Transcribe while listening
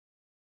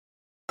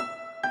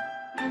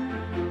Hello,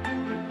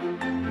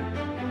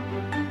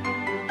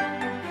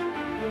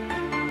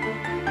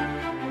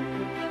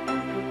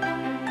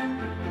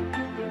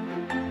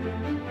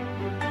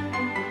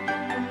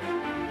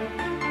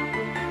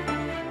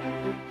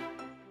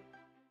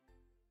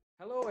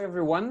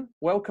 everyone.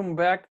 Welcome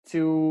back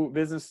to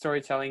Business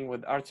Storytelling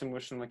with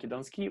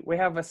Mушin-Македонский. We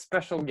have a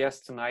special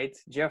guest tonight,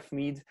 Geoff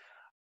Mead,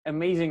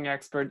 amazing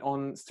expert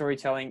on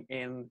storytelling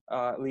and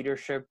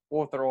leadership,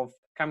 author of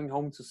Coming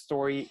Home to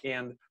Story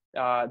and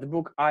the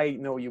book I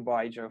Know You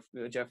by, Geoff,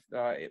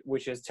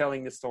 which is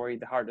Telling the Story,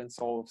 the Heart and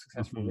Soul of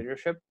Successful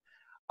Leadership.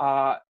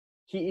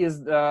 He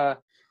is the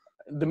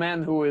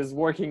man who is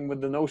working with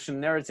the notion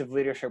narrative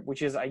leadership,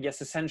 which is, I guess,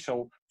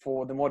 essential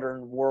for the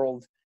modern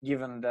world,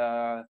 given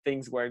the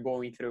things we're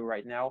going through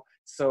right now.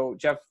 So,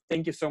 Geoff,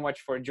 thank you so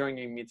much for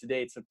joining me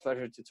today. It's a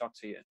pleasure to talk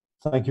to you.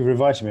 Thank you for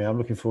inviting me. I'm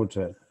looking forward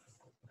to it.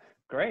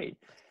 Great.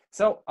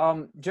 So,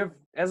 Geoff,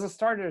 as a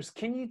starters,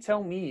 can you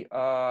tell me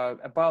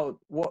about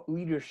what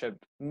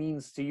leadership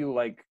means to you?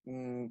 Like,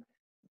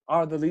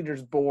 are the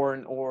leaders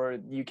born, or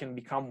you can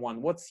become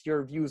one? What's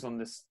your views on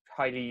this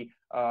highly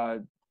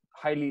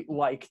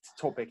liked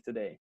topic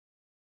today?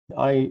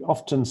 I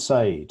often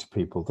say to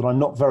people that I'm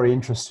not very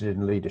interested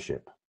in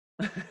leadership.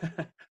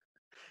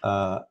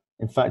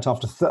 In fact,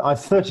 after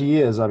 30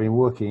 years, I've been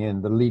working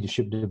in the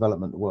leadership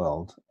development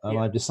world, and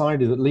I've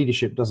decided that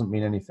leadership doesn't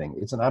mean anything.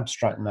 It's an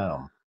abstract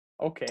noun.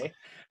 Okay.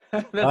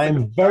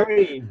 I'm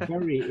very,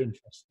 very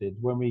interested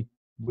when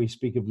we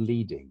speak of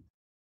leading,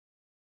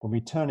 when we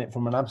turn it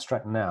from an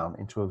abstract noun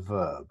into a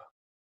verb.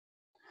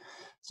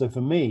 So for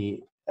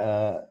me,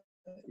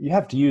 you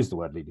have to use the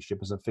word leadership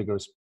as a figure.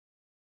 It's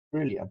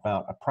really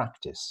about a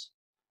practice.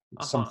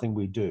 It's something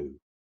we do.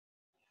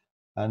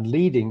 And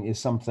leading is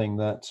something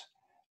that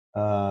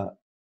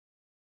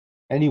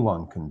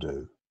anyone can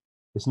do.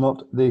 It's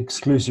not the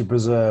exclusive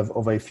reserve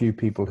of a few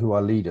people who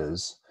are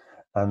leaders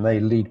and they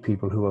lead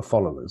people who are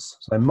followers.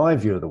 So in my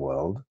view of the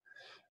world,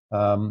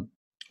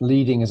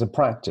 leading is a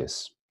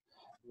practice.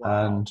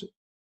 Wow. And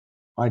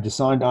I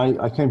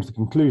came to the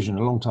conclusion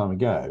a long time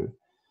ago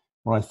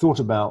when I thought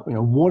about,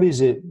 what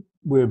is it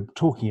we're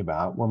talking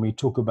about when we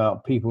talk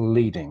about people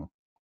leading?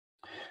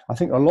 I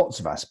think there are lots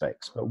of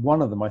aspects, but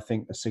one of them, I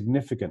think, a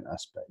significant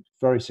aspect,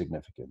 very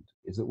significant,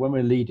 is that when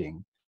we're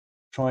leading,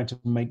 trying to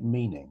make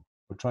meaning.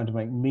 We're trying to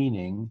make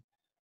meaning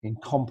in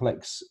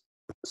complex,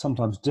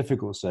 sometimes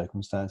difficult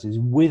circumstances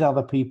with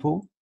other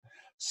people,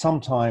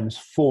 sometimes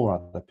for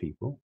other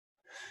people.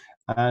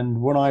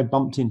 And when I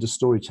bumped into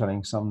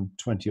storytelling some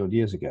 20 odd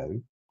years ago,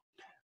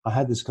 I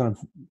had this kind of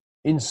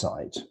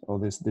insight, or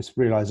this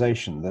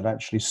realization that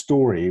actually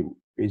story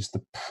is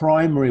the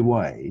primary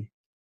way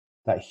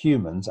that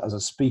humans as a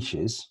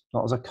species,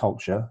 not as a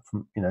culture,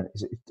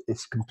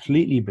 it's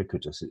completely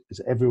ubiquitous,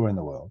 it's everywhere in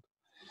the world.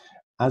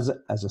 As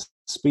a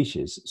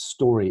species,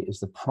 story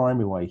is the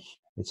primary way.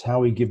 It's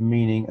how we give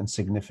meaning and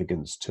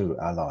significance to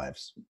our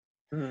lives.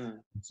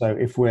 So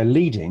if we're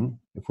leading,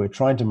 if we're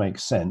trying to make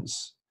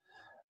sense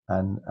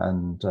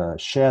and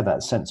share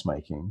that sense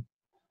making,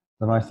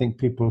 then I think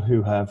people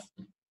who have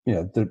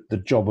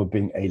the job of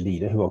being a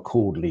leader, who are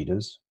called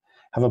leaders,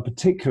 have a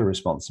particular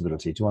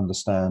responsibility to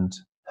understand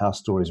how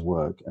stories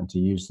work and to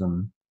use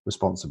them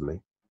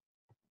responsibly.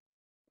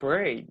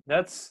 Great.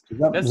 Does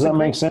that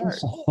make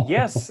sense?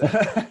 Yes.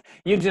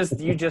 you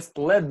just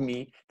led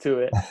me to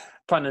it,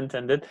 pun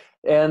intended.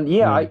 And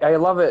I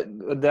love it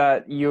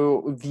that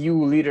you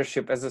view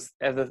leadership as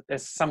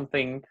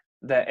something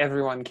that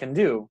everyone can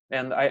do.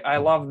 And I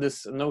love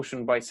this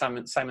notion by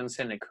Simon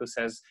Sinek, who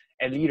says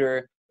a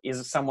leader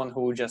is someone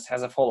who just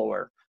has a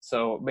follower.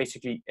 So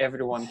basically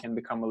everyone can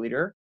become a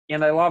leader.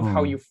 And I love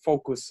how you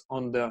focus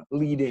on the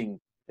leading.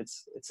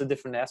 It's a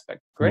different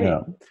aspect. Great. Yeah.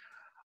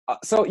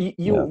 So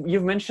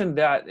you've mentioned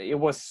that it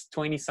was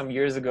 20 some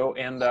years ago,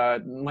 and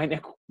my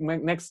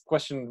next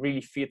question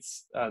really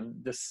fits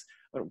this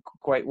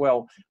quite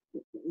well.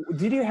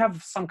 Did you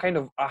have some kind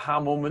of aha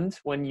moment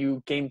when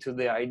you came to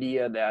the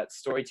idea that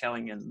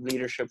storytelling and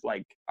leadership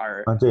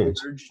are I did.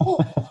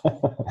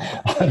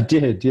 I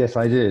did. Yes,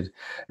 I did.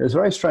 It was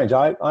very strange.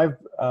 I've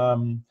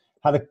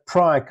had a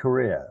prior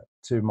career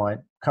to my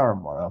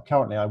current one.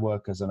 Currently, I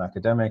work as an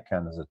academic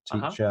and as a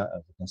teacher,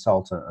 as a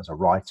consultant, as a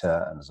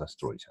writer, and as a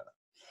storyteller.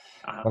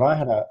 But I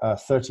had a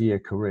 30-year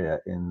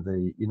career in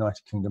the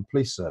United Kingdom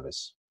Police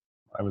Service.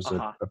 I was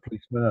a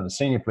policeman and a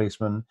senior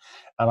policeman,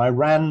 and I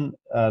ran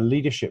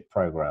leadership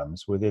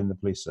programs within the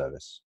police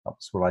service.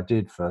 That's what I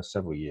did for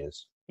several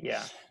years.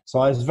 Yeah. So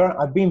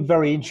I've been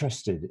very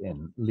interested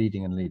in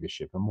leading and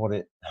leadership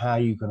and how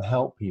you can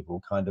help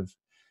people kind of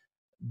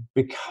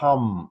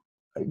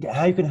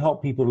how you can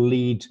help people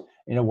lead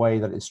in a way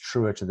that is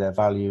truer to their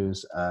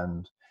values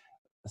and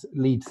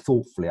lead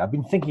thoughtfully. I've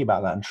been thinking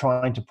about that and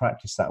trying to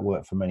practice that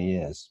work for many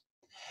years.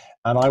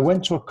 And I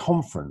went to a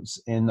conference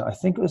in, I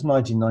think it was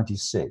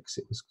 1996.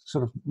 It was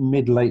sort of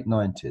mid-late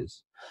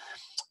 90s.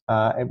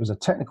 It was a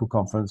technical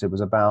conference. It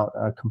was about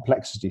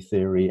complexity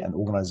theory and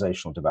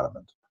organizational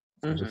development.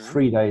 It was a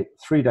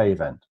three-day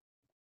event.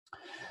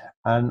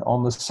 And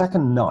on the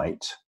second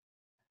night,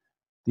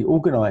 the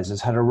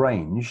organizers had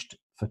arranged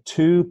for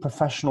 2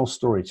 professional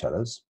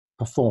storytellers,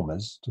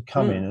 performers, to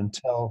come in and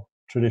tell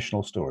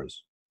traditional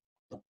stories.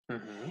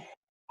 Mm-hmm.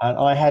 And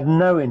I had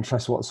no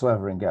interest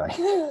whatsoever in going.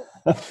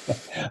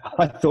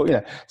 I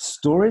thought,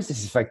 stories,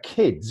 this is for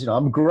kids.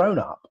 I'm grown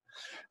up.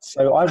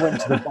 So I went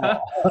to the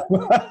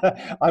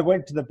bar. I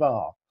went to the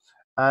bar,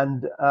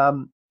 and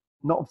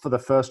not for the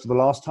first or the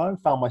last time,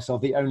 found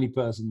myself the only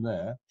person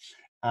there.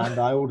 And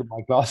I ordered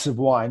my glass of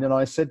wine, and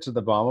I said to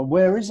the barman,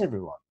 "Where is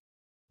everyone?"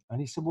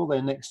 And he said, "Well,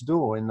 they're next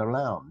door in the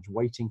lounge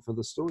waiting for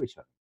the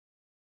storytelling."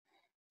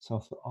 So I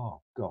thought,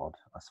 oh God,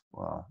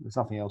 well, there's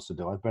nothing else to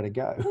do. I'd better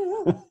go.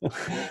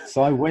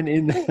 So I went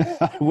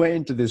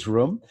into this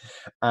room,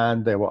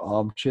 and there were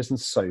armchairs and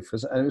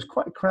sofas, and it was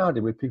quite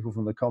crowded with people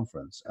from the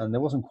conference, and there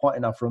wasn't quite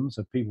enough room.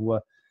 So people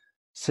were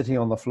sitting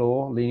on the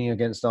floor, leaning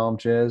against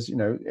armchairs.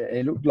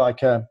 It looked like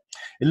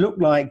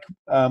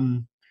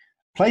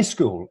play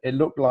school. It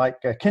looked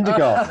like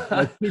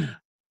kindergarten.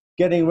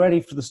 Getting ready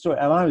for the story.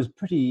 And I was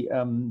pretty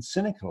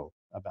cynical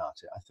about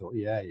it. I thought,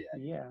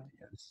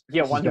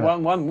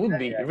 one would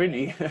be,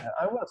 really.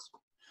 I was.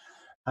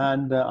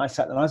 And I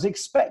sat there, and I was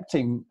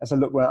expecting, as I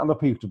looked around, other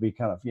people to be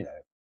kind of,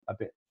 a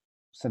bit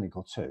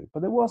cynical too.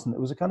 But there wasn't.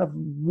 There was a kind of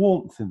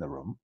warmth in the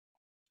room.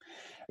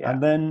 Yeah.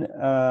 And then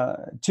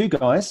 2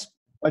 guys,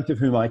 both of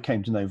whom I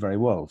came to know very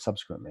well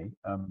subsequently,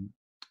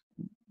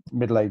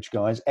 middle-aged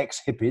guys,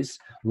 ex-hippies,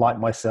 like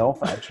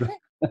myself, actually.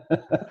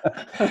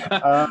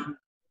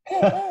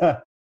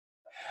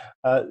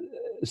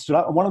 Stood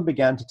up, and one of them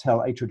began to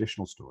tell a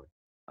traditional story.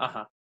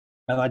 Uh-huh.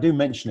 And I do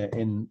mention it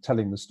in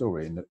telling the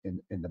story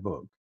in the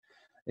book.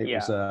 It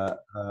was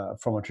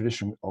from a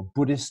tradition of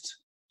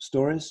Buddhist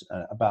stories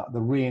about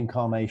the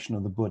reincarnation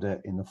of the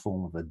Buddha in the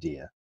form of a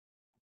deer.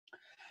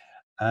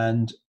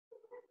 And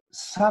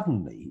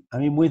suddenly,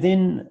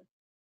 within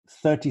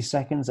 30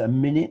 seconds, a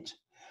minute,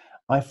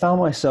 I found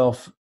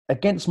myself,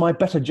 against my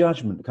better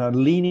judgment, kind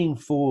of leaning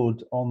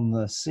forward on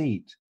the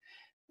seat,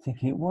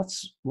 thinking,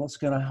 what's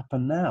going to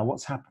happen now?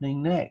 What's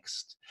happening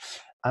next?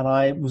 And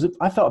I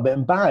felt a bit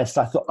embarrassed.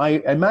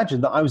 I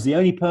imagined that I was the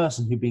only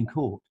person who'd been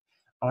caught.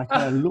 And I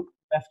kind of looked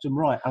left and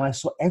right, and I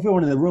saw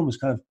everyone in the room was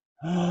kind of,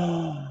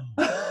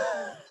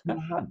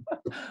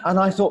 and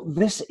I thought,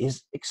 this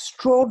is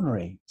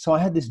extraordinary. So I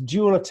had this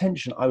dual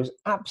attention. I was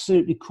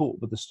absolutely caught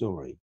with the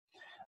story.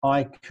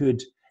 I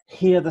could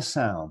hear the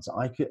sounds.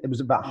 It was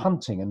about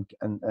hunting,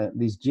 and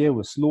these deer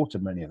were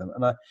slaughtered, many of them.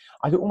 And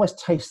I could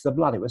almost taste the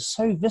blood. It was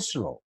so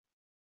visceral.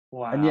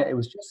 Wow. And yet it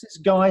was just this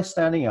guy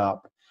standing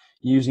up,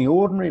 using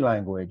ordinary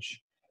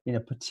language in a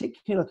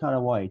particular kind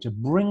of way to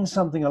bring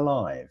something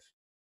alive.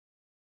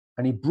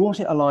 And he brought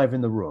it alive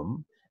in the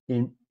room,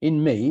 in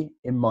me,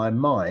 in my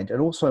mind, and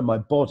also in my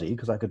body,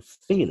 because I could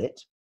feel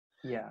it.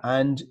 Yeah.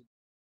 And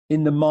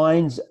in the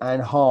minds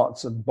and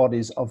hearts and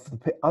bodies of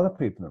the other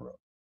people in the room.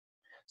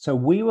 So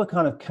we were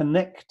kind of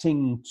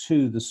connecting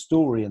to the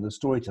story and the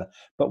storyteller,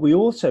 but we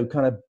also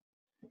kind of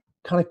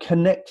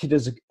connected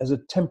as a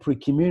temporary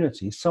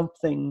community.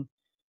 Something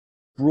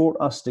brought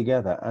us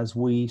together as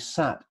we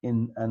sat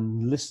in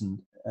and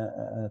listened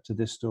to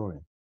this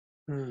story.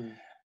 And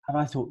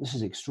I thought, this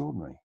is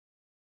extraordinary.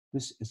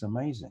 This is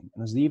amazing.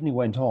 And as the evening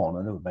went on,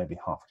 and there were maybe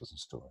half a dozen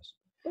stories,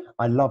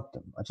 I loved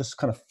them. I just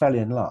kind of fell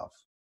in love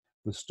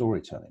with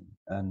storytelling.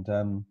 And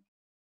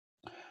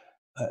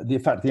in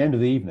fact, at the end of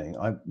the evening,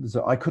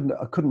 I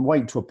couldn't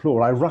wait to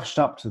applaud. I rushed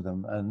up to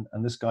them,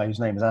 and this guy,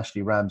 whose name is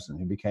Ashley Ramsden,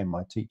 who became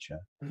my teacher,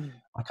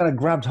 I kind of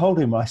grabbed hold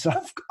of him. I said,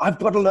 I've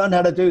got to learn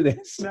how to do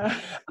this.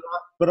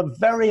 But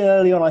very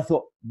early on, I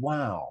thought,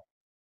 wow,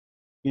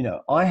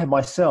 I had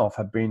myself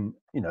been,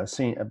 a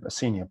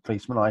senior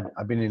policeman.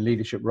 I'd been in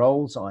leadership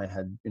roles. I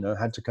had,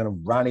 had to kind of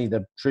rally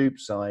the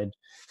troops. I'd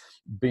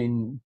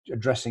been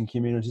addressing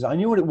communities. I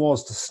knew what it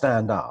was to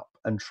stand up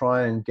and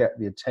try and get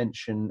the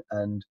attention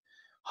and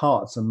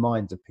hearts and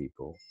minds of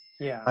people.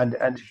 Yeah.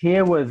 And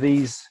here were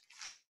these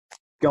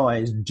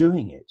guys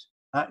doing it,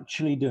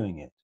 actually doing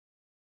it.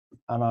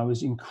 And I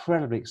was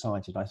incredibly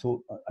excited. I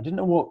thought, I didn't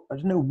know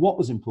what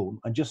was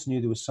important. I just knew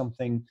there was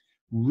something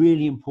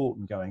really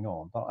important going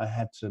on that I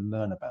had to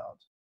learn about.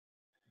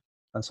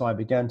 And so I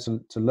began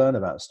to learn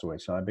about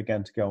storytelling. I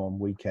began to go on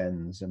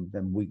weekends and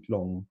then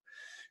week-long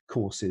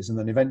courses. And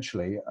then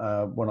eventually,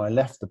 when I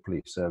left the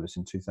police service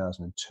in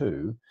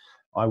 2002,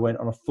 I went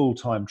on a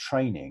full-time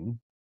training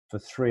for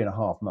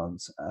 3.5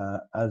 months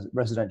as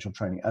residential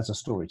training as a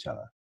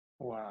storyteller.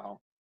 Wow.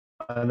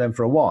 And then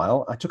for a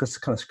while, I took a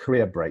kind of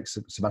career break,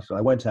 sabbatical.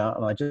 I went out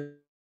and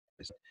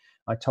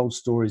I told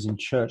stories in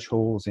church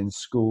halls, in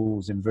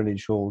schools, in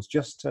village halls,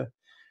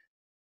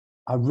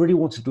 I really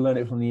wanted to learn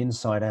it from the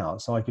inside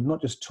out. So I could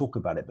not just talk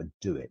about it, but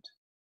do it.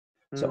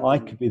 So I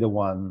could be the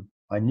one.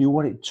 I knew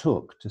what it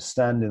took to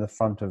stand in the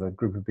front of a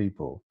group of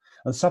people.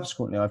 And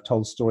subsequently, I've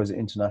told stories at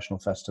international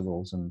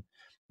festivals and,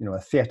 a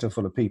theatre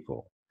full of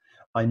people.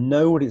 I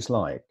know what it's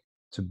like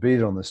to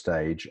be on the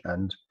stage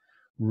and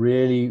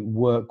really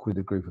work with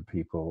a group of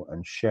people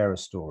and share a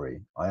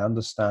story. I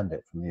understand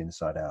it from the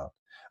inside out.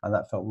 And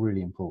that felt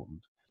really important.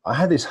 I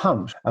had this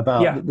hunch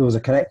about that there was a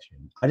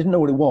connection. I didn't know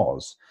what it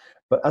was,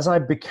 But as I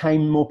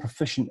became more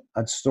proficient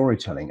at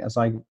storytelling, as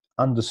I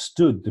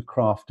understood the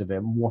craft of it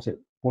and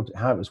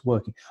how it was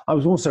working, I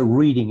was also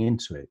reading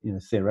into it,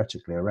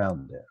 theoretically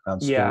around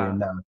story Yeah.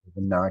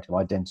 and narrative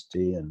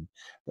identity, and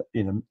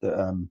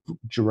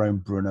Jerome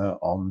Brunner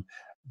on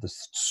the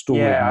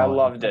story of Yeah, I mind.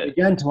 loved I it.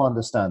 began to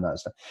understand that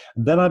stuff.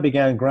 And then I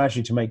began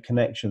gradually to make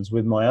connections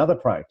with my other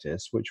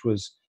practice, which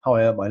was how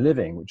I earned my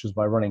living, which was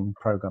by running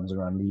programs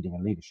around leading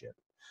and leadership.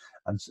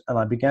 And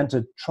I began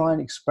to try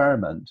and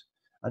experiment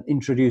and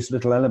introduce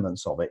little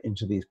elements of it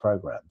into these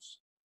programs.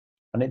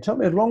 And it took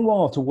me a long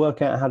while to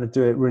work out how to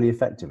do it really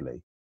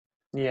effectively.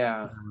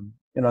 Yeah.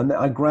 And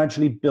I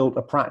gradually built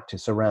a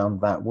practice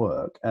around that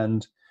work.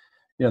 And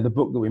the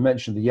book that we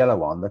mentioned, the yellow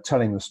one, the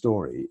Telling the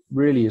Story,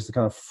 really is the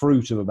kind of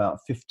fruit of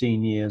about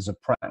 15 years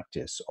of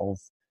practice of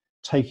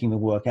taking the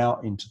work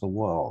out into the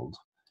world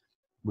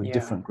with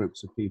different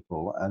groups of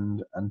people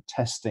and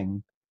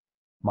testing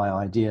my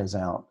ideas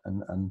out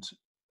and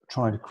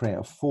trying to create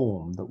a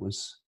form that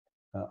was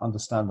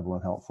understandable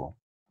and helpful.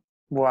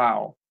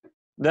 Wow.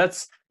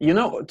 That's,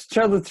 to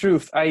tell the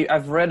truth,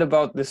 I've read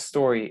about this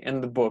story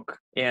in the book,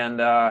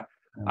 and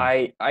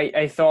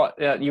I thought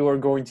that you were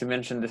going to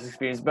mention this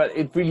experience, but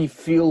it really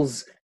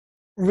feels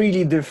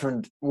really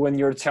different when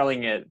you're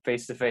telling it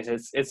face to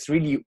face. It's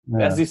really,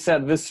 as you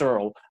said,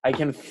 visceral. I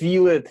can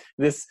feel it,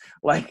 this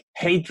like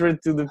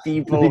hatred to the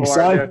people who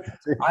are there.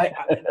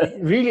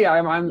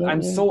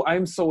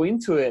 I'm so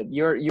into it.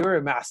 You're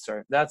a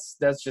master. That's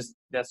just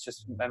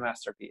a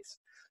masterpiece.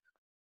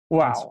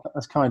 Wow.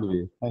 That's kind of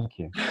you. Thank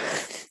you.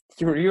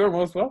 You're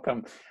most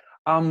welcome.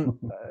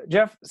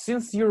 Geoff,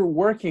 since you're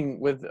working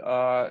with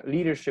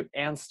leadership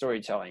and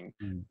storytelling,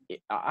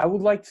 I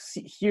would like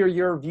to hear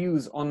your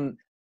views on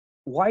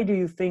why do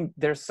you think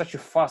there's such a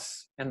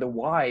fuss and the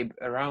vibe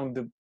around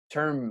the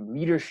term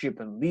leadership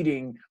and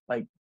leading,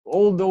 like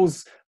all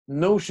those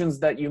notions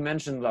that you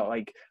mentioned,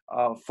 like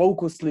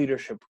focused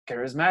leadership,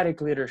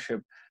 charismatic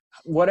leadership,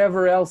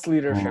 whatever else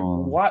leadership.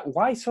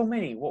 Why so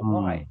many?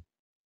 Why?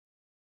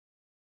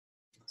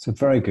 It's a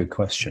very good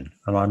question,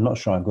 and I'm not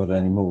sure I've got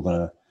any more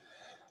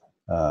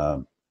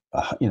than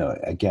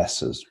a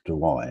guess as to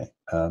why.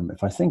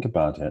 If I think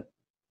about it,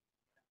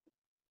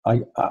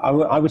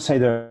 I would say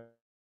there.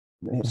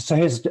 So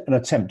here's an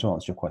attempt to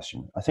answer your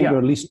question. I think there are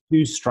at least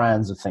two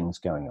strands of things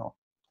going on.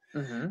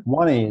 Mm-hmm.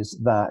 One is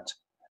that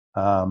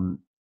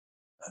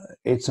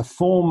it's a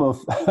form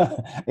of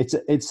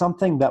it's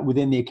something that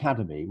within the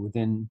academy,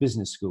 within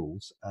business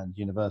schools and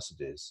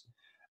universities,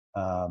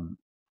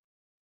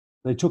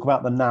 they talk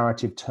about the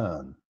narrative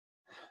turn.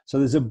 So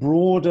there's a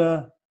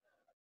broader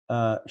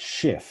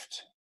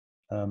shift,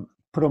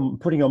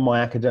 putting on my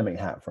academic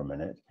hat for a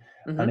minute,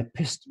 an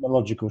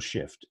epistemological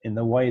shift in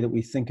the way that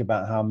we think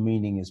about how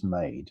meaning is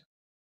made.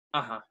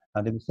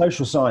 And in the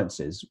social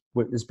sciences,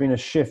 there's been a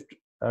shift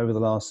over the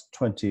last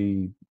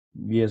 20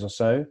 years or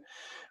so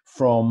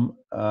from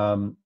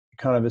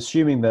kind of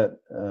assuming that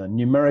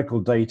numerical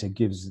data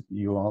gives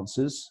you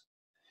answers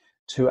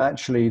to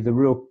actually the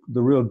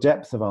real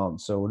depth of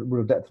answer or the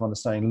real depth of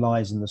understanding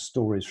lies in the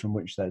stories from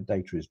which that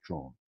data is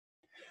drawn.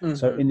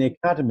 So in the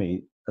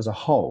academy as a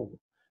whole,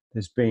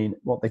 there's been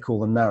what they call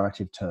the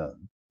narrative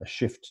turn, a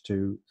shift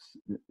to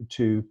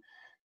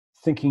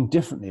thinking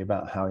differently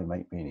about how we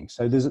make meaning.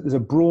 So there's a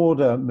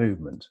broader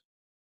movement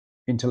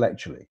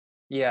intellectually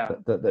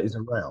that is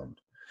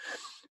around.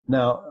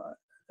 Now,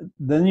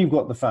 then you've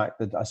got the fact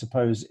that I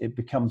suppose it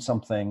becomes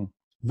something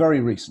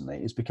very recently,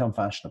 it's become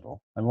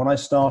fashionable. And when I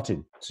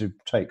started to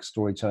take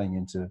storytelling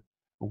into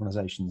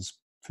organizations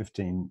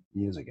 15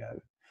 years ago,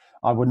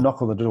 I would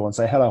knock on the door and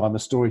say, "Hello, I'm a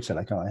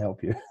storyteller. Can I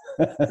help you?"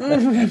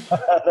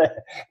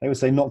 They would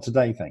say, "Not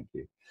today, thank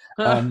you."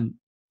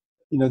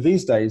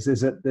 These days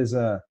there's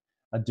a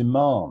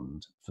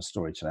demand for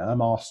storytelling.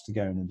 I'm asked to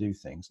go in and do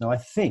things. Now, I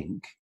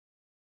think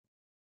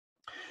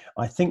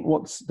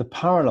what's the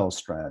parallel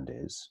strand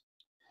is,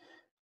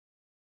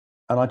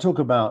 and I talk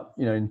about,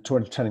 in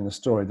telling the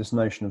story, this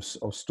notion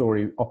of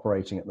story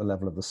operating at the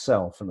level of the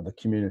self and of the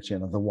community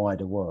and of the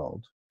wider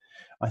world.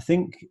 I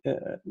think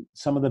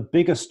some of the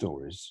bigger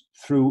stories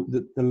through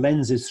the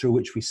lenses through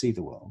which we see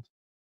the world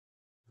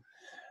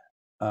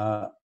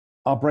are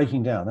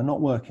breaking down. They're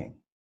not working.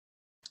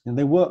 And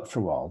they worked for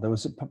a while. There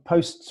was a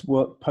post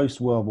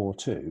World War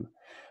II.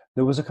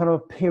 There was a kind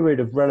of a period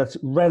of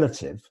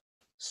relative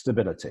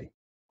stability.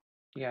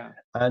 Yeah.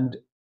 And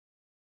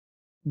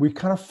we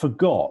kind of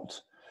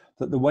forgot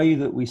that the way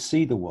that we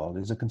see the world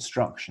is a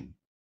construction.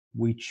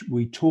 We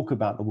talk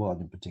about the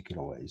world in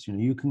particular ways.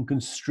 You can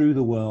construe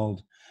the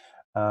world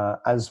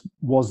as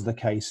was the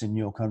case in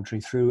your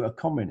country through a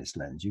communist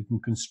lens. You can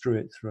construe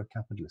it through a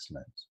capitalist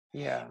lens.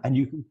 Yeah. And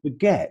you can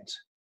forget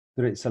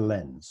that it's a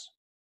lens.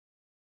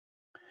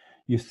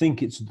 You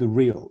think it's the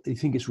real, you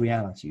think it's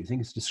reality, you think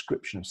it's a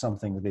description of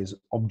something that is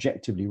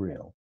objectively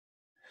real.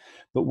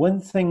 But when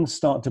things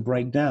start to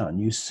break down,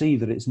 you see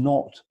that it's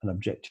not an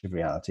objective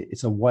reality,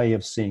 it's a way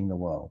of seeing the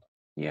world.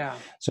 Yeah.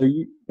 So,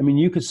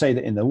 you could say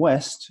that in the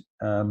West,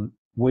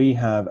 we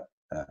have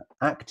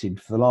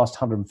acted for the last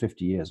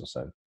 150 years or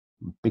so,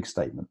 big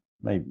statement,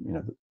 maybe,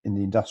 in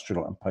the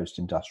industrial and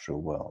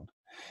post-industrial world,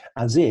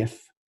 as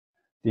if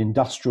the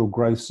industrial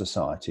growth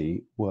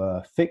society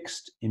were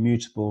fixed,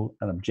 immutable,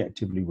 and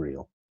objectively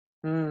real.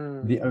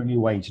 The only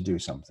way to do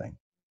something.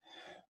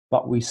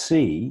 But we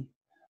see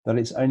that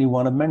it's only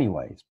one of many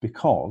ways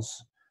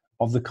because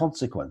of the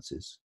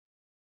consequences.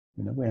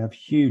 We have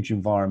huge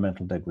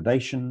environmental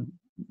degradation,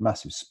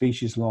 massive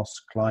species loss,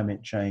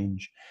 climate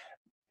change.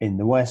 In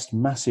the West,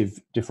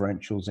 massive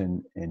differentials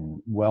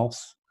in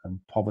wealth and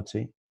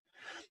poverty.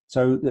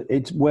 So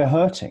we're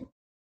hurting.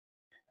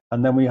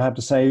 And then we have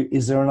to say,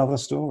 is there another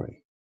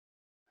story?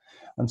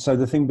 And so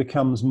the thing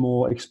becomes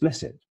more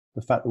explicit.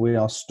 The fact that we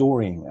are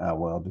storying our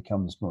world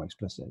becomes more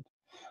explicit.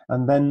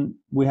 And then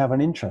we have an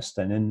interest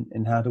then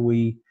in how do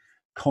we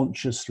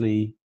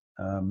consciously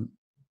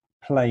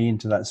play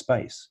into that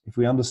space. If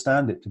we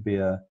understand it to be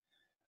a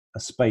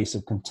space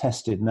of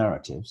contested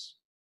narratives,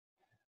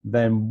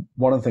 then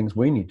one of the things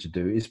we need to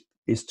do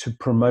is to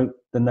promote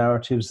the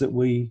narratives that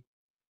we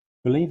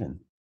believe in.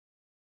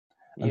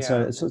 And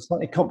so it's a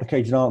slightly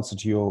complicated answer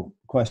to your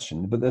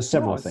question, but there's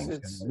several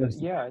things.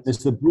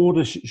 There's the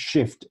broader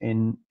shift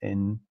in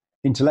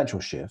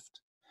intellectual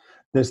shift.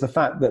 There's the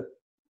fact that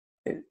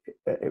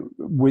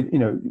we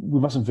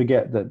mustn't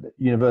forget that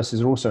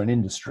universities are also an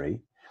industry,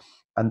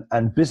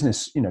 and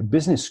business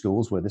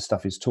schools where this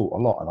stuff is taught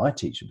a lot, and I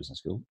teach a business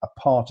school, are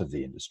part of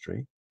the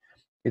industry.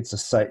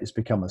 It's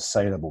become a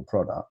saleable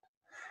product,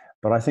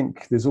 but I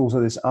think there's also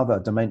this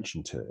other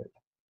dimension to it,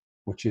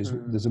 which is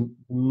there's a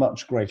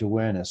much greater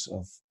awareness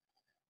of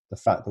the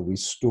fact that we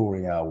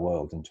story our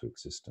world into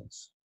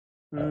existence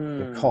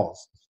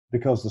because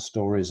the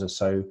stories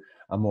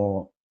are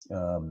more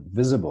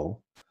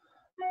visible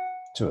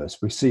to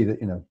us. We see that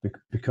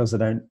because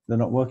they're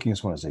not working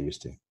as well as they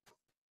used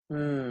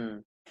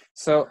to.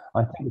 So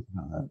I think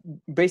about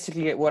that.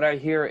 Basically, what I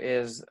hear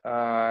is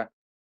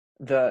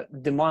the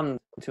demand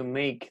to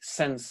make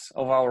sense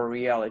of our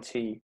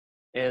reality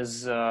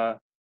is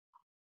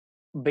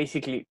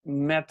basically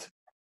met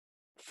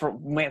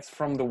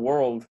from the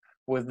world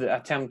with the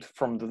attempt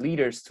from the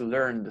leaders to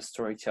learn the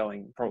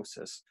storytelling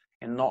process,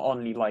 and not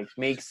only like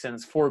make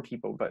sense for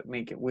people, but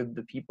make it with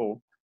the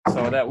people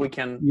so that we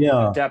can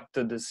adapt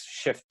to this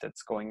shift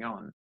that's going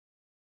on.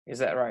 Is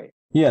that right?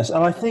 Yes,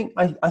 and I think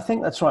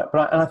that's right,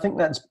 and I think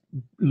that's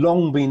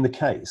long been the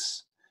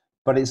case,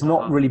 but it's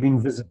not really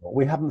been visible.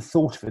 We haven't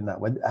thought of it in that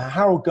way.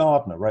 Howard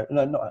Gardner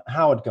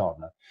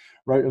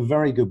wrote a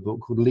very good book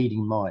called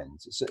Leading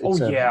Minds. It's old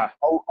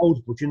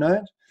book, you know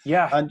it?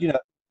 Yeah, and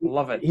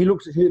love it. He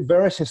looks at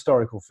various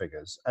historical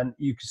figures, and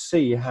you can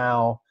see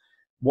how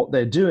what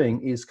they're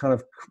doing is kind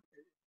of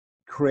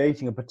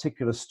creating a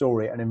particular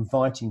story and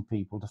inviting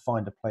people to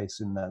find a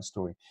place in that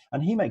story.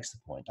 And he makes the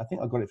point, I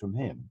think I got it from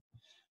him,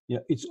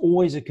 it's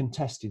always a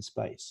contested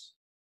space.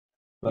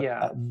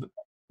 But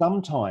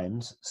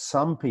sometimes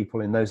some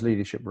people in those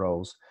leadership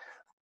roles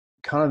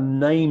kind of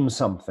name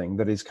something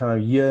that is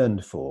kind of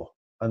yearned for,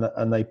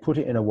 and they put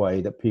it in a way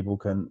that people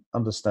can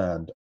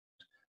understand,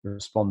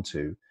 respond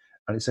to,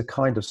 and it's a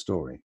kind of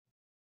story.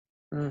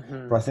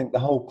 But I think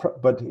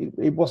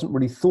it wasn't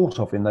really thought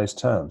of in those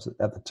terms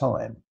at the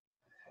time.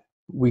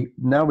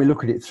 Now we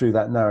look at it through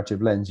that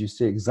narrative lens, you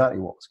see exactly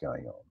what's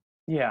going on.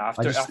 Yeah,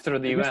 after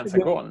the events are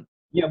gone.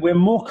 Yeah, we're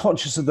more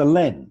conscious of the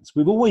lens.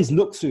 We've always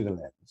looked through the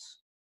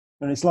lens,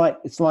 and it's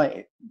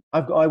like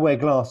I wear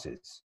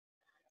glasses.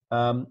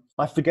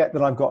 I forget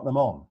that I've got them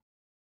on.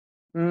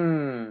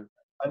 And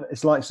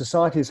it's like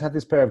society has had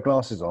this pair of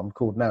glasses on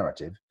called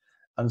narrative,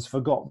 and has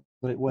forgotten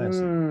that it wears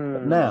them.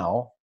 But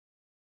now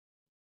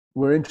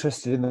we're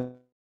interested in the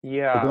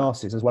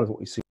glasses as well as what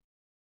we see.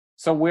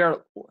 So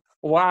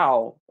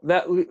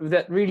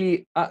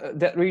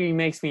that really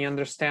makes me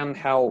understand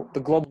how the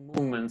global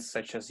movements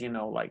such as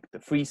like the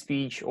free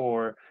speech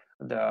or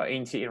the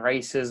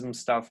anti-racism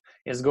stuff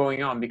is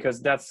going on,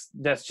 because that's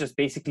just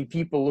basically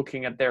people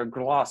looking at their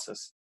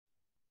glasses.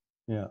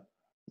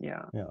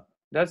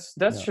 That's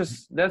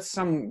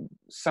some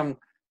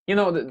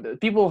the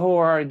people who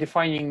are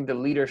defining the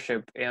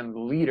leadership and the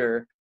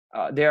leader,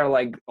 they are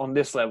like on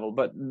this level,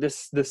 but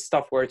this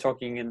stuff we're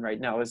talking in right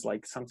now is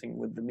like something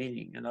with the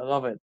meaning, and I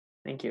love it.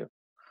 Thank you.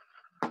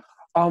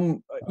 I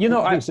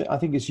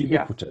think it's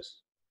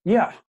ubiquitous.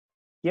 Yeah,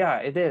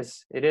 it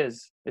is.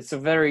 It's a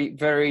very,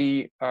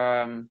 very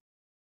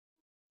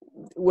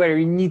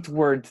very neat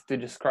word to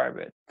describe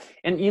it.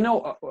 And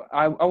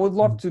I would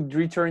love to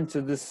return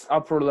to this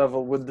upper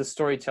level with the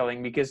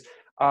storytelling, because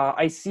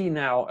I see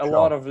now a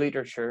lot of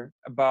literature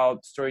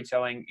about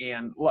storytelling,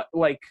 and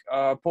like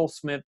Paul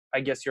Smith,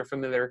 I guess you're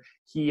familiar.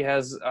 He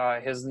has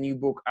his new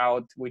book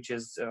out, which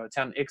is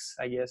 10x,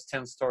 I guess,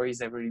 10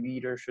 stories every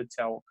leader should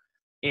tell.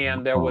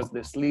 And there was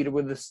this leader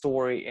with the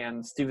story,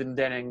 and Stephen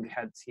Denning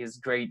had his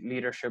great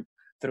leadership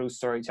through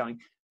storytelling.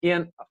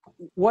 And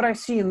what I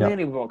see in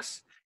many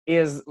books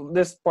is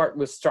this part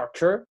with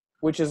structure,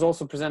 which is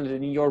also presented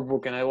in your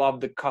book, and I love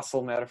the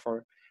castle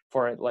metaphor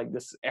for it, like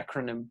this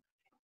acronym.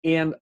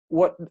 And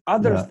what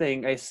other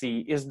thing I see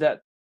is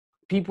that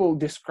people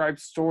describe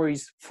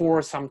stories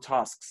for some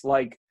tasks,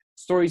 like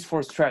stories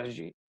for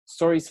strategy,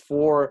 stories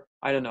for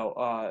I don't know,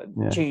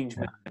 Yeah. change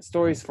management,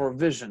 stories for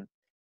vision.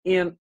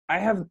 And I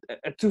have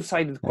a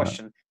two-sided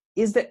question.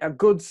 Is that a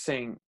good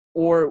thing,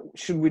 or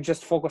should we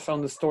just focus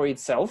on the story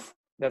itself?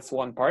 That's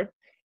one part.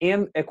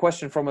 And a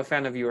question from a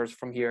fan of yours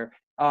from here.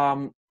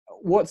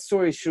 What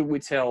stories should we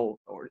tell,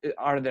 or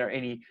are there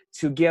any,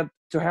 to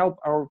help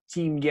our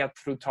team get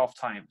through tough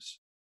times?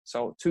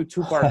 So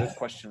two-parted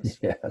questions.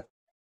 Yeah.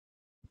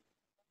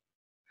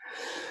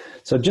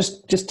 So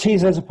just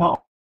tease those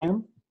apart.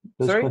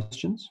 Those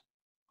questions.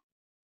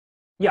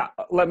 Yeah,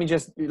 let me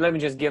just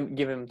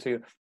give them to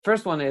you.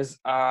 First one is,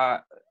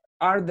 are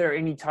there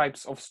any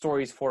types of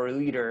stories for a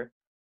leader,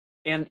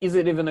 and is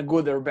it even a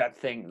good or bad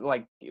thing?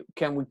 Like,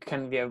 can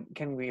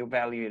we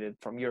evaluate it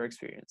from your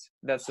experience?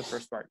 That's the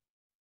first part.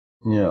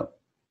 Yeah.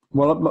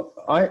 Well,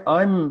 I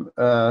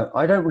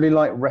don't really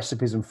like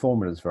recipes and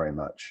formulas very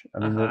much. I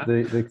mean,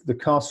 the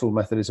castle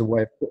method is a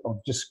way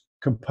of just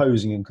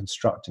composing and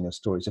constructing a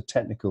story. It's a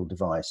technical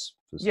device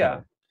for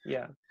story.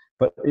 Yeah.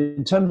 But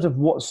in terms of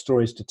what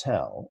stories to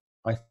tell,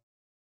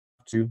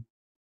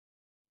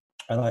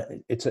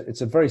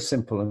 it's a very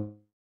simple and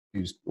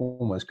used,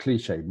 almost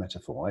cliched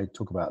metaphor. I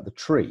talk about the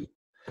tree.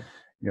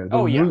 You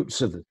know,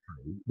 roots of the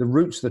tree. The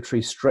roots of the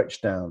tree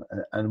stretch down,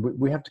 and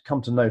we have to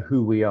come to know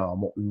who we are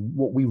and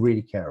what we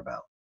really care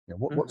about. You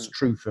know, what's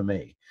true for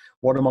me?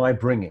 What am I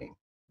bringing?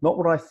 Not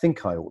what I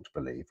think I ought to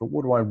believe, but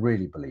what do I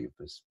really believe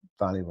is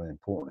valuable and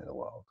important in the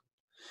world.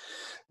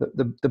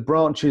 The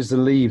branches, the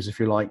leaves, if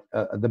you like,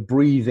 the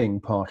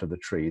breathing part of the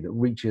tree that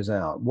reaches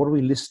out. What are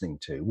we listening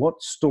to? What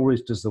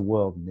stories does the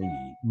world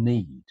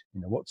need?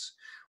 You know,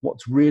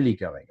 what's really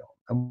going on,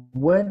 and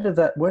where do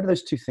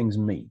those two things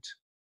meet?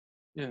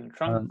 Yeah,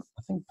 I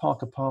think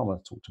Parker Palmer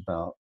talked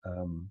about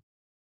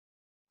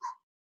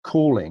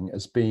calling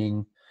as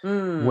being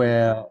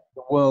where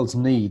the world's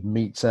need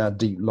meets our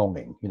deep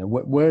longing. You know,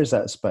 where is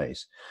that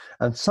space?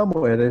 And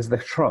somewhere there's the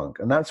trunk,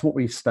 and that's what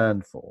we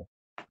stand for.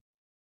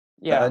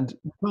 Yeah. And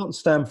you can't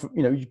stand for,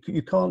 you know,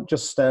 you can't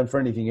just stand for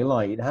anything you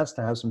like. It has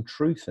to have some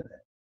truth in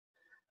it.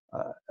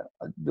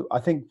 I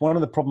think one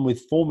of the problems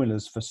with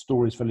formulas for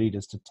stories for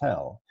leaders to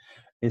tell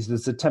is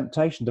there's a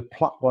temptation to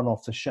pluck one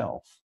off the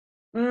shelf.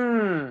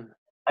 And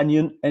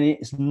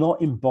it's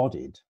not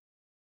embodied.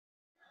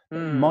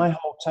 My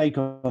whole take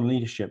on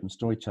leadership and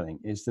storytelling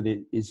is that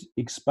it is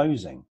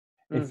exposing.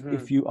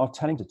 If you are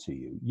telling it to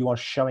you, you are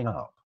showing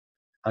up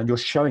and you're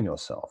showing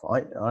yourself.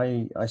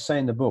 I say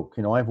in the book,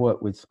 you know, I've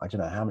worked with, I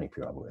don't know how many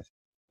people I've worked with,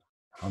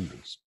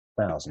 hundreds,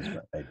 thousands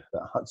maybe,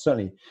 but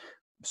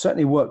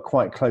certainly worked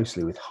quite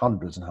closely with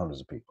hundreds and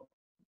hundreds of people.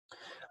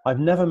 I've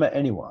never met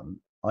anyone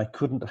I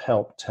couldn't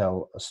help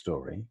tell a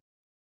story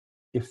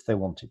if they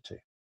wanted to.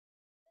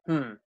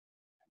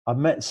 I've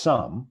met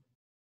some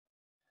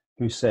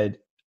who said,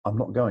 I'm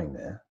not going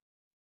there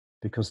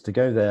because to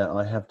go there,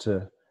 I have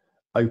to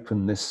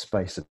open this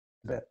space a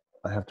bit.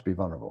 I have to be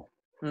vulnerable.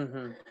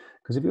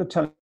 Because if you're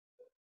telling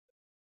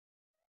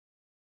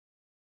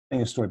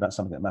a story about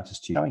something that matters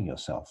to you, showing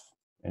yourself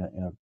in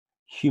a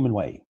human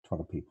way to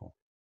other people.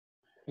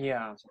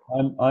 Yeah.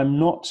 I'm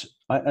not,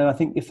 and I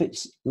think if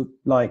it's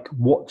like,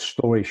 what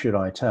story should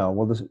I tell?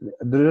 Well,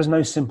 there is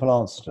no simple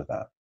answer to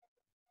that.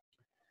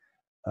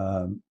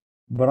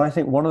 But I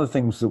think one of the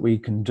things that we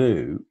can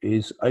do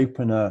is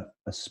open a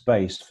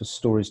space for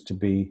stories to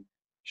be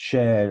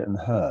shared and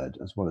heard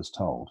as well as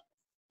told.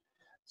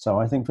 So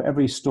I think for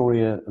every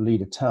story a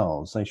leader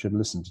tells, they should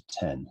listen to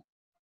 10.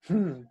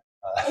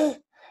 You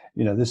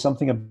know, there's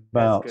something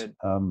about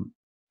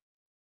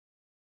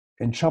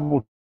in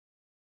troubled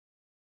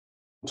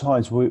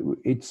times,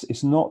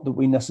 it's not that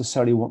we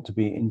necessarily want to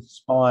be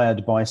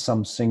inspired by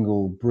some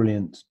single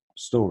brilliant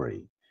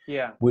story.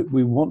 Yeah.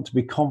 We want to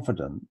be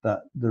confident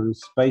that there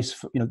is space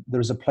for, you know, there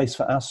is a place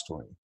for our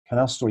story. Can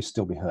our story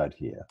still be heard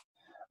here?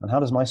 And how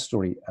does my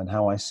story and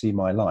how I see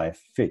my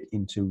life fit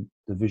into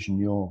the vision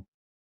you're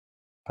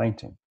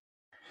painting?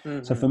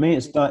 So for me,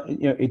 it's,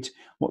 you know,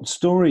 what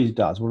story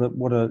does,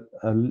 what a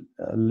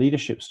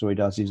leadership story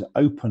does is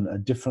open a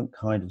different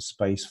kind of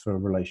space for a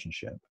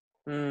relationship.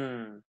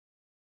 I'm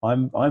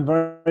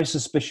very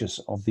suspicious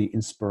of the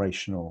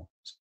inspirational,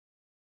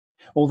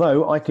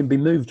 although I can be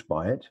moved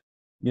by it.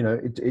 You know,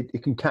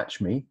 it can catch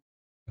me,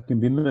 I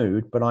can be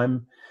moved, but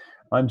I'm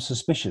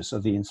suspicious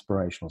of the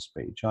inspirational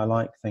speech. I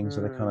like things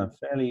that are kind of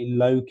fairly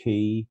low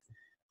key,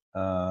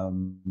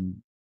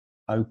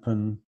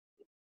 open,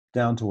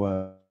 down to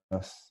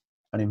earth,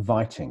 and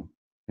inviting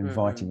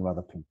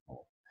other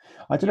people.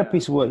 I did a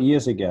piece of work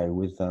years ago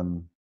with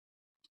a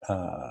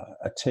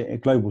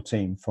global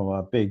team from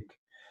a big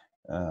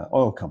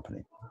oil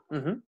company,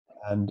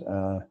 and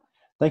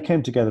they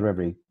came together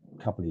every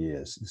couple of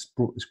years.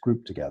 Brought this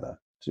group together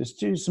to just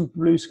do some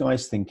blue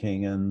skies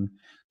thinking and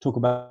talk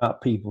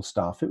about people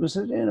stuff. It was,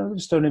 you know,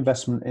 just an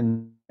investment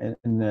in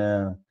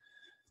their,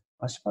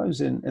 I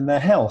suppose, in their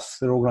health,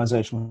 their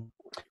organization.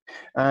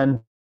 And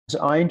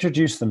I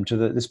introduced them to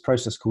this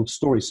process called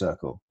Story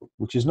Circle,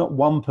 which is not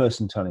one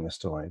person telling a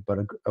story, but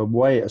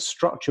a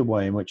structured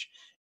way in which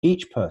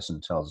each person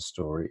tells a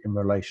story in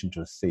relation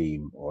to a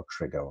theme or a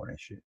trigger or an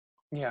issue.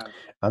 Yeah.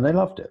 And they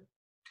loved it.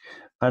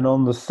 And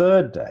on the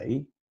third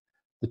day,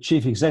 the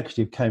chief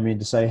executive came in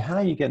to say, how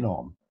are you getting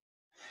on?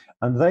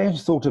 And they had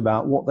thought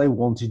about what they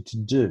wanted to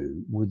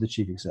do with the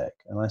chief exec.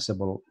 And I said,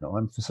 well, no,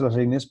 I'm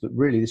facilitating this, but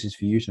really this is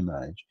for you to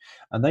manage.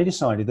 And they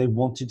decided they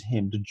wanted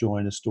him to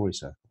join a story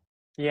circle.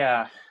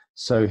 Yeah.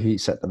 So he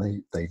said,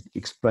 and they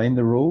explained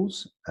the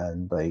rules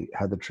and they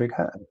had the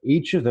trigger.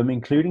 Each of them,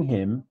 including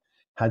him,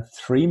 had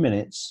 3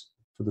 minutes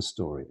for the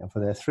story. And for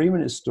their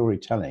 3-minute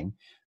storytelling,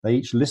 they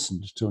each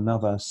listened to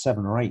another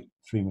 7 or 8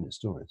 3-minute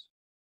stories.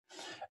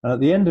 And at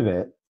the end of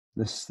it,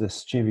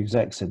 this chief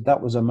exec said,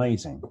 that was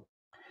amazing.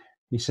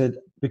 He said,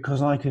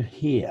 because I could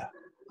hear,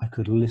 I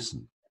could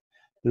listen.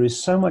 There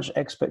is so much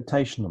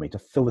expectation on me to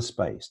fill the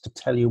space, to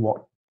tell you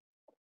what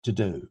to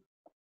do.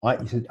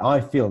 He said, I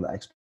feel that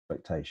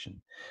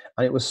expectation.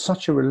 And it was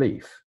such a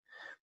relief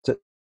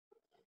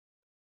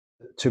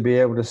to be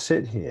able to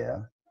sit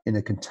here in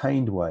a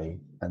contained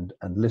way and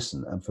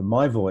listen, and for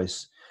my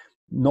voice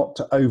not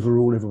to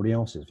overrule everybody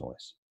else's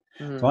voice.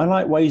 So I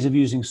like ways of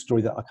using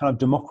story that are kind of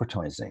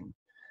democratizing,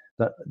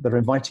 that are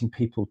inviting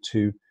people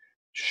to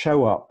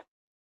show up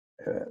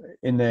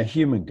in their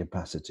human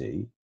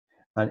capacity.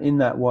 And in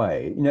that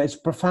way, it's a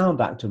profound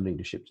act of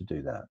leadership to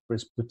do that, but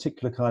it's a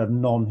particular kind of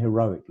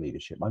non-heroic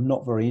leadership. I'm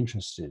not very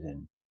interested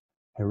in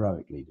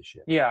heroic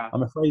leadership. Yeah.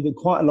 I'm afraid that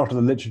quite a lot of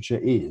the literature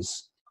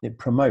it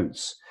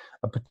promotes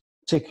a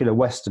particular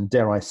Western,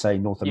 dare I say,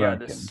 North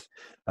American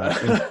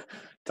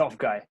tough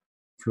guy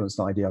influenced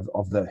idea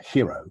of the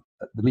hero,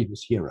 the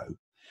leader's hero,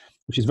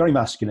 which is very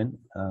masculine,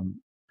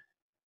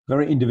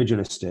 very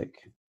individualistic,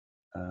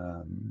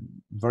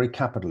 very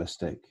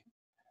capitalistic.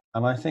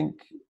 And I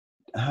think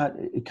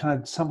it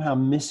kind of somehow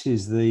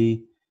misses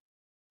the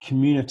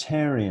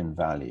communitarian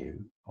value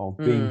of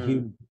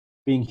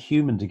being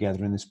human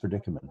together in this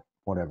predicament,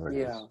 whatever it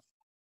is.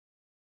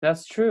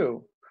 That's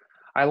true.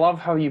 I love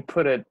how you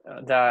put it,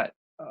 that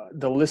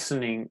the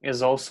listening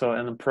is also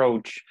an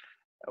approach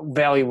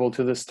valuable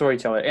to the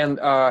storyteller. And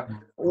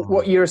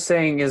what you're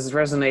saying is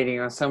resonating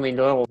on so many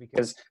levels,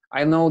 because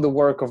I know the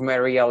work of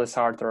Mary Ellis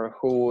Arthur,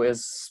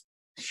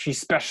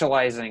 she's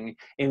specializing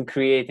in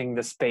creating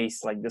the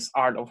space, like this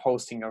art of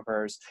hosting of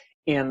hers.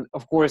 And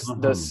of course,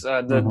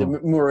 the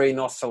Murray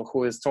Nossel,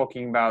 who is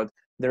talking about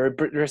the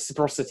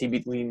reciprocity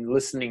between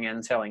listening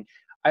and telling.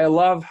 I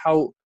love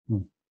how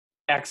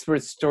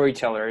expert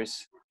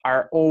storytellers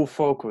are all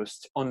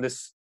focused on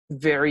this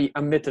very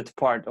omitted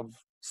part of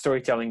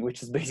storytelling,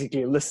 which is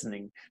basically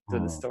listening to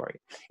the story.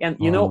 And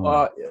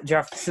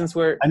Geoff, since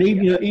we're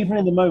even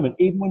in the moment,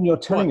 even when you're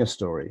telling a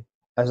story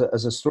as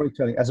a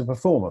storytelling, as a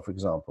performer, for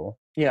example,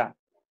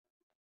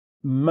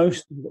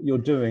 most of what you're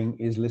doing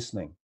is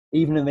listening.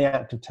 Even in the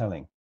act of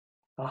telling,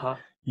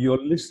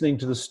 you're listening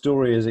to the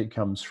story as it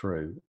comes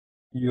through.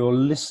 You're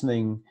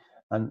listening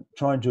and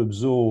trying to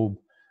absorb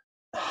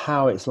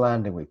how it's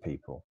landing with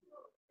people.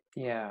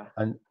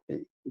 And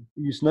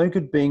it's no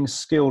good being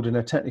skilled in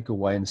a technical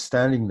way and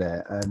standing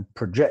there and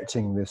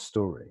projecting this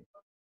story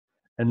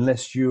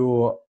unless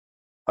you're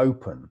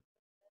open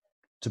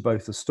to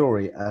both the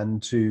story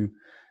and to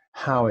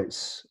how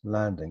it's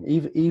landing.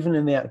 Even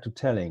in the act of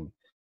telling,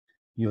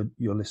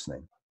 you're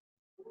listening.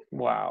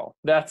 Wow,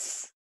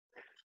 that's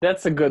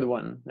a good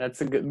one.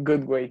 That's a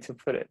good way to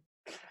put it.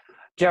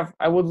 Geoff,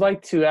 I would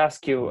like to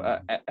ask you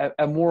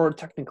a more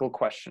technical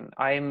question.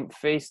 I am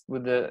faced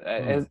with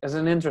as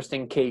an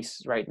interesting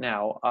case right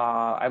now.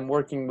 I'm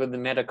working with a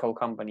medical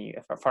company,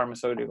 a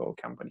pharmaceutical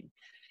company,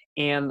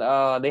 and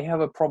they have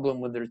a problem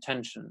with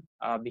retention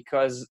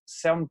because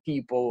some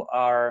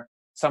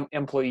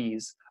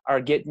employees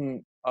are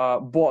getting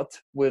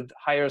bought with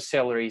higher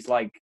salaries,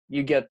 like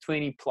you get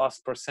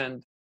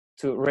 20+%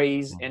 to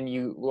raise, and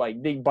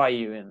they buy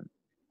you in,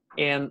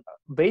 and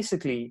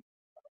basically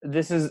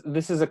this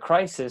is a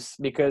crisis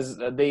because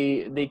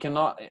they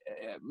cannot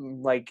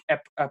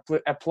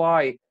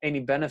apply any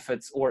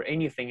benefits or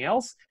anything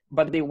else,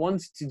 but they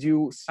want to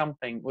do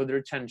something with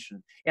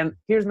retention. And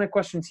here's my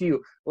question to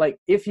you: like,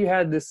 if you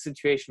had this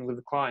situation with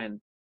a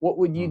client, what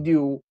would you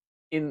do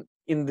in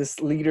this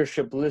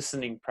leadership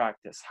listening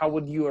practice? How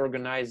would you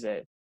organize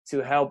it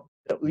to help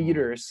the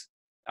leaders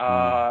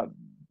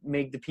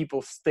make the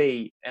people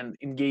stay and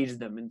engage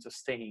them into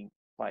staying?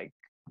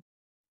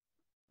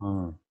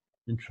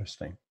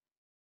 Interesting.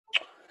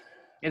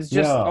 It's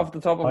just off the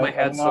top of my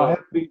head. I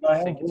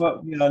have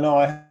worked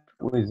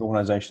with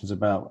organizations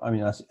about,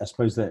 I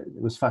suppose that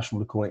it was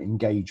fashionable to call it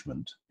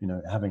engagement,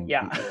 having.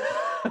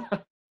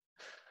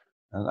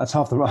 And that's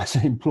half the right,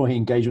 employee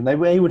engagement.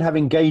 They would have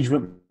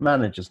engagement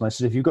managers. And I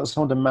said, if you've got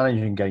someone to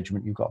manage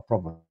engagement, you've got a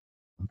problem.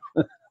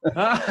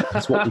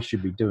 That's what we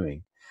should be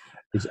doing.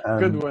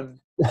 Good one.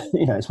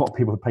 It's what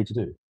people are paid to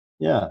do.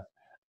 Yeah.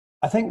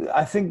 I think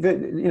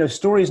that,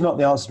 story is not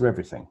the answer to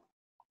everything.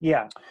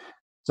 Yeah.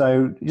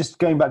 So just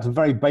going back to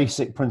very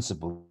basic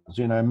principles,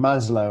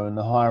 Maslow and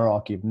the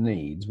hierarchy of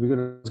needs,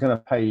 it's going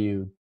to pay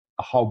you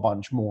a whole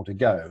bunch more to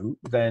go,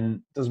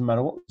 then it doesn't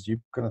matter what, you're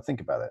going to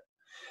think about it.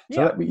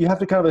 So you have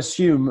to kind of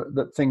assume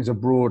that things are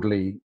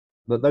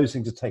that those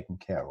things are taken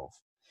care of.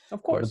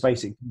 Of course. The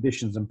basic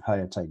conditions and pay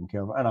are taken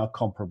care of and are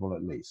comparable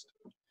at least.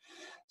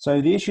 So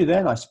the issue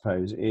then, I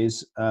suppose,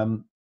 is,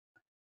 and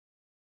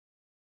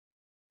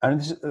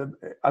this,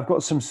 I've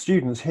got some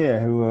students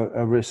here who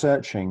are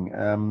researching,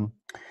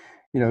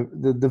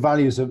 the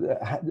values of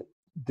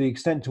the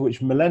extent to which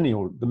the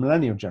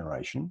millennial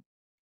generation,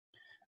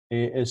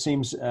 it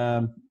seems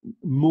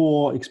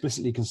more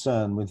explicitly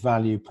concerned with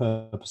value,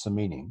 purpose, and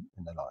meaning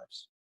in their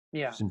lives.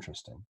 Yeah, it's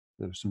interesting.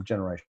 There were some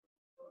generational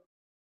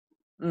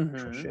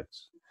mm-hmm.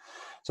 shifts.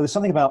 So there's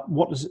something about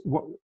what is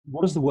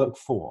the work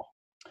for?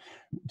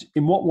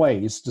 In what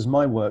ways does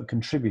my work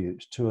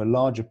contribute to a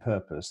larger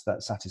purpose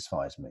that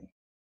satisfies me?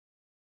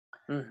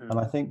 Mm-hmm. And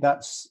I think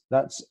that's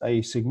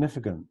a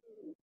significant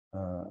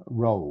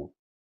role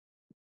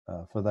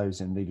for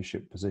those in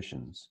leadership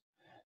positions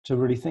to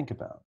really think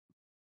about,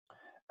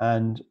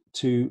 and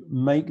to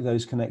make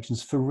those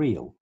connections for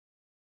real.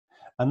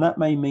 And that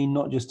may mean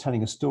not just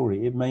telling a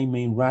story; it may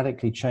mean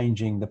radically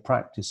changing the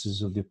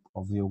practices of the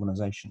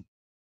organization.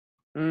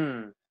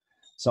 Mm.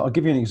 So I'll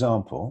give you an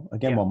example.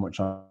 Again, one which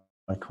I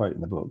quote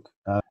in the book.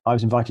 I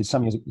was invited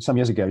some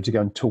years ago to go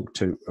and talk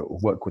to or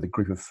work with a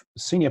group of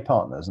senior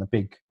partners in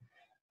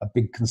a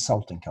big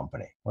consulting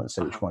company. I won't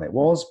say which one it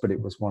was, but it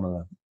was one of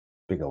the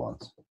bigger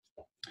ones.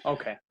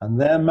 Okay.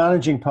 And their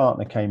managing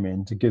partner came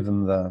in to give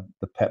them the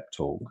pep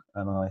talk,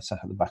 and I sat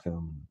at the back of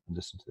them and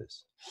listened to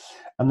this.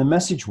 And the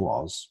message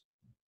was,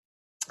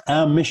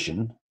 our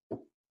mission,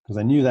 because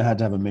they knew they had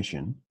to have a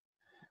mission,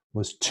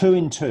 was 2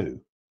 in 2.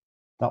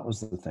 That was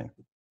the thing.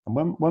 And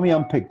when we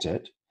unpicked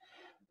it,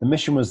 the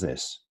mission was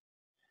this.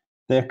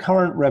 Their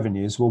current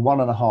revenues were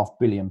 £1.5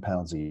 billion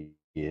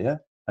a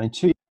year, and in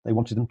 2 years, they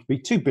wanted them to be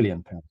 £2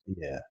 billion a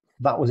year.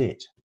 That was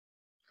it.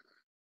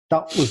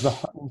 That was the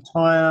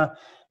entire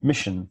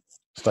mission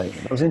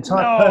statement. That was the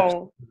entire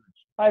purpose.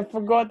 I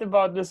forgot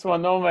about this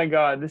one. Oh my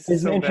God, this is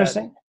Isn't so it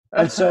interesting?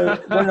 Bad. And so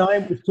when I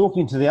was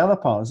talking to the other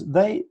partners,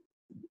 they,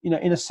 in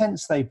a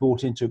sense, they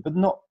bought into it, but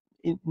not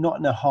in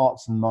a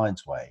hearts and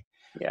minds way.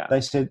 Yeah.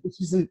 They said,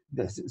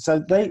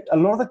 so a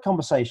lot of the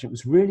conversation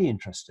was really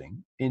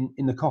interesting in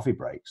the coffee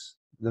breaks.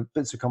 The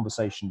bits of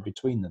conversation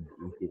between them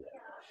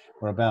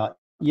were about,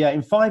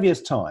 in 5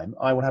 years' time,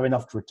 I will have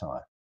enough to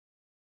retire.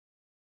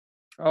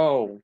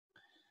 Oh.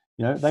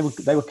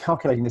 They were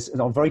calculating this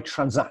in a very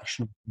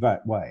transactional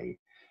way.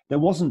 There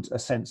wasn't a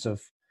sense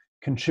of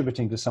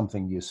contributing to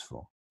something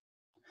useful.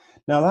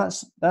 Now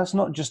that's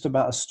not just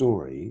about a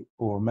story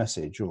or a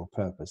message or a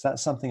purpose.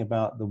 That's something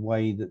about the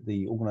way that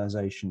the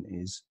organization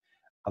is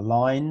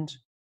aligned,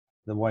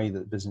 the way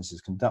that business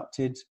is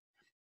conducted,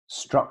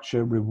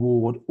 structure,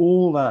 reward,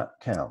 all that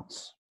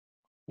counts.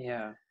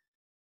 Yeah.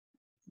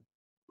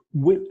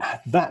 With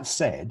that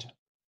said,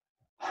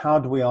 how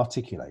do we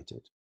articulate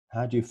it?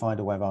 How do you find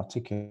a way of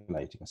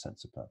articulating a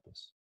sense of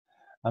purpose?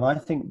 And I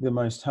think the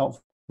most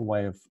helpful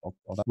way of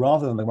that,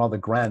 rather than the rather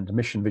grand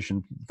mission,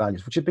 vision,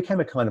 values, which it became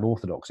a kind of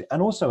orthodoxy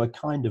and also a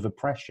kind of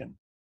oppression.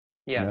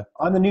 Yeah.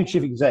 I'm the new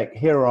chief exec.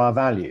 Here are our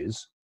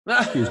values.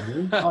 Excuse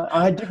me.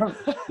 I had different.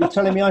 You're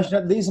telling me I should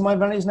have, these are my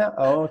values now?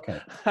 Oh, okay.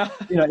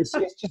 It's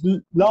just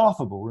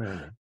laughable,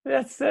 really.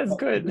 That's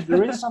good.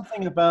 There is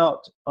something about,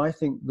 I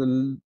think,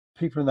 the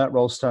people in that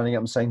role standing up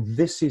and saying,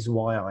 "This is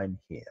why I'm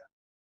here.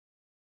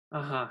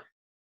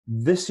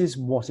 This is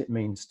what it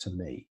means to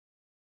me."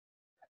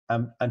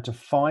 And to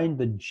find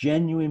the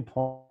genuine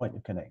point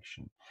of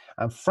connection.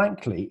 And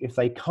frankly, if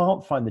they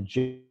can't find the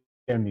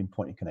genuine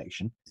point of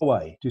connection, go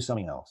away, do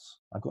something else.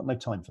 I've got no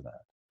time for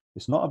that.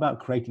 It's not about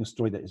creating a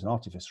story that is an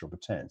artifice or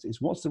pretense. It's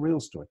what's the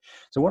real story.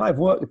 So when I've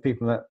worked with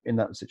people in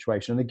that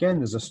situation, and again,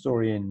 there's a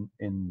story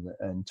in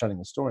telling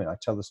the story. I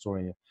tell the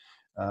story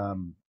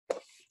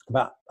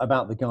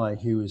about the guy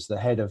who was the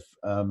head of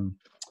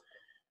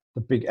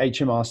the big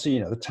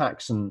HMRC, the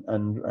tax and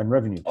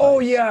revenue place. Oh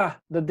yeah,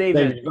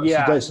 David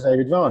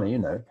Varney,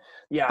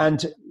 Yeah.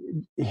 And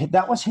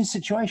that was his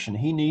situation.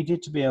 He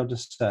needed to be able to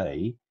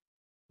say,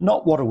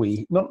 not what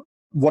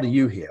are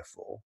you here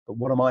for, but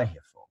what am I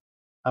here for?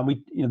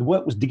 And the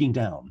work was digging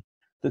down.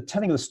 The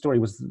telling of the story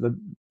was the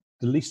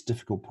least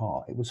difficult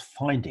part. It was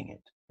finding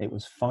it. It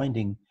was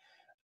finding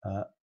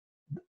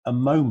a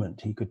moment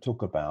he could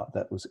talk about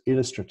that was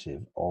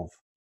illustrative of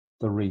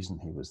the reason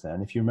he was there.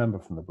 And if you remember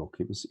from the book,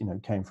 it was,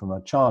 came from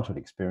a childhood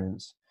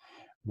experience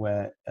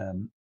where,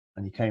 and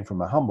he came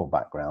from a humble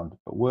background,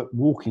 but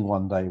walking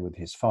one day with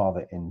his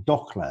father in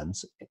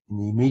Docklands in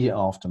the immediate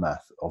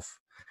aftermath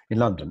in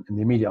London, in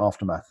the immediate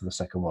aftermath of the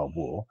Second World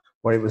War,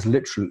 where it was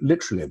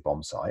literally a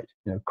bomb site,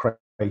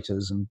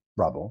 craters and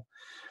rubble.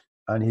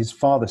 And his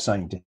father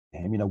saying to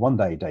him, one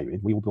day, David,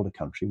 we will build a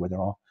country where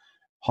there are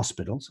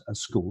hospitals and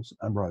schools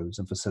and roads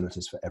and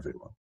facilities for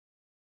everyone.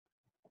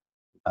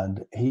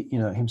 And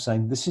him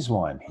saying, this is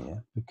why I'm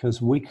here,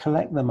 because we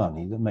collect the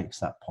money that makes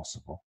that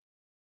possible.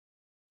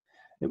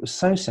 It was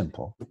so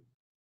simple,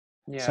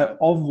 so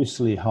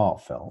obviously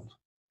heartfelt.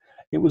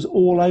 It was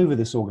all over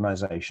this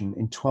organization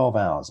in 12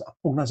 hours, an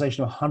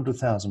organization of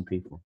 100,000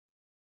 people.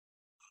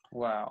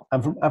 Wow.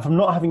 And from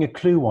not having a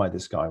clue why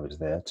this guy was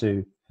there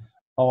to,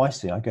 oh, I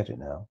see, I get it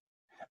now.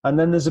 And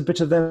then there's a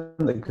bit of them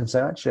that can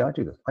say, actually, I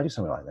do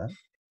something like that.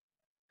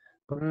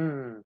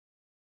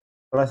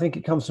 But I think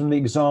it comes from the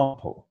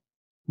example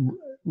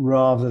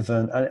rather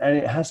than, and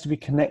it has to be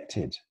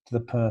connected to the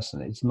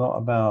person. It's not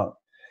about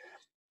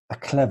a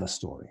clever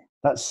story.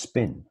 That's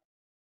spin.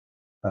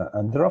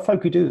 And there are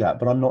folk who do that,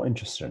 but I'm not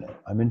interested in it.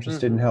 I'm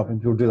interested in helping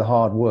people do the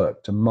hard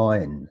work to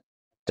mine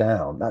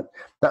down.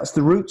 That's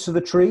the roots of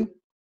the tree.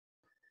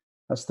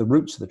 That's the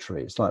roots of the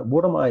tree. It's like,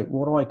 what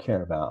do I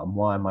care about, and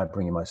why am I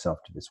bringing myself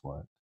to this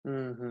work?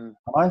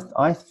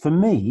 For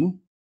me,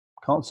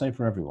 can't say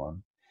for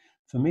everyone,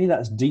 for me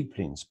that's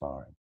deeply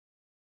inspiring,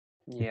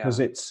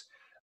 because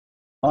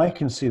I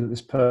can see that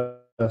this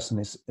person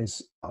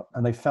is,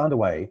 and they found a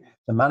way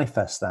to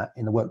manifest that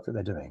in the work that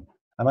they're doing,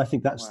 and I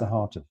think that's the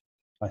heart of.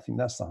 I think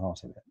that's the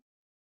heart of it.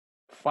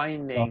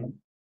 Finding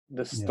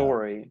the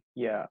story,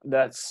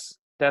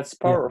 that's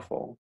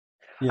powerful.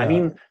 I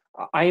mean,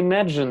 I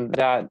imagine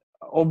that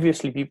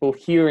obviously people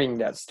hearing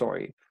that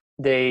story,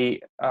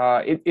 they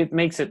it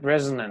makes it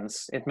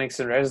resonance. It makes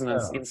a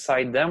resonance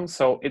inside them,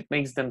 so it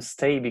makes them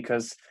stay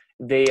because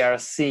they are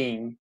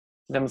seeing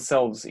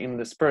themselves in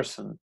this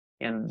person,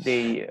 and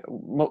they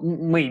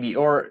maybe,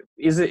 or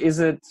is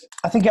it?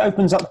 I think it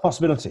opens up the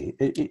possibility.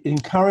 It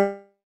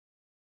encourages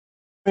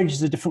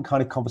a different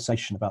kind of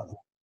conversation about them.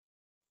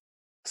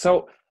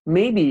 So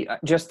maybe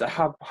just a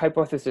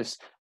hypothesis.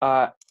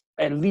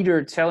 A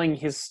leader telling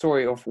his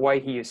story of why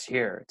he is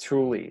here,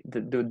 truly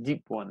the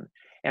deep one,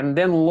 and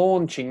then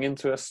launching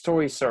into a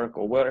story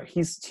circle where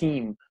his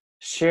team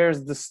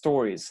shares the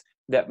stories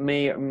that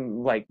may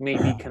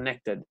be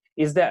connected.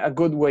 Is that a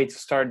good way to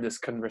start this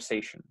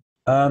conversation?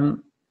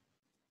 As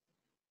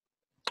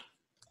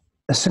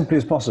simply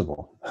as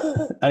possible,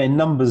 and in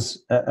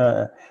numbers,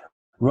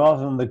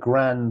 rather than the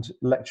grand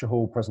lecture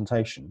hall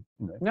presentation.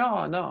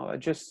 No,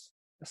 just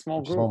a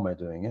small group. One way of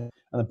doing it.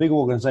 And a big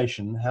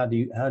organization, how do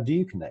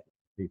you connect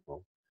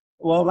people?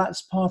 Well,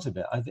 that's part of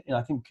it. I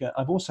think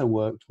I've also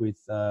worked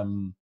with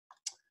the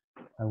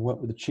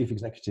chief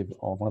executive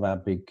of one of our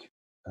big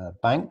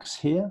banks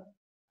here,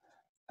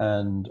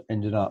 and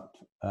ended up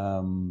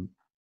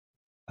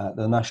at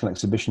the National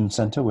Exhibition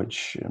Centre,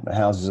 which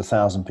houses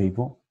 1,000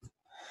 people.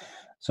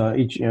 So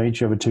each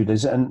over 2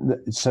 days, and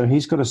so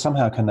he's got to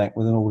somehow connect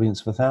with an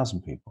audience of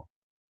 1,000 people.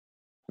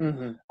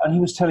 And he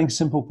was telling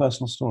simple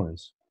personal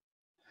stories.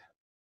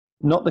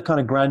 Not the kind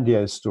of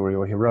grandiose story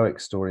or heroic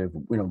story of,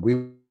 we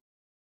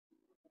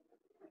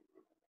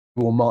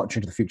will march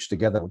into the future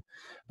together,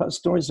 but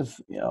stories of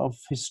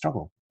his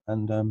struggle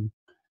and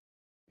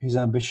his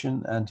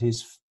ambition and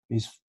his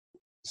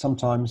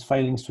sometimes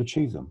failings to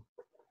achieve them.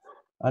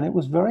 And it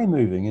was very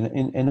moving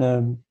in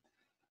a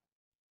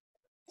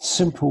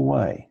simple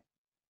way,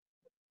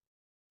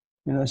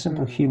 a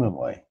simple human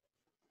way.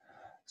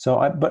 So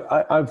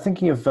I'm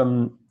thinking of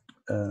an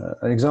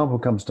example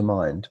comes to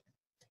mind.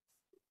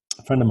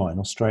 A friend of mine,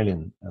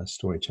 Australian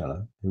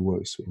storyteller who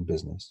works in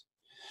business,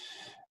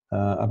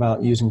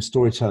 about using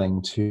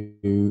storytelling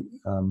to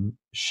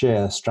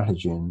share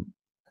strategy and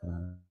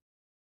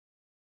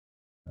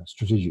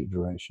strategic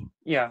direction.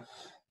 Yeah.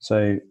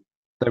 So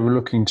they were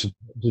looking to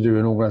do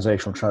an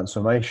organizational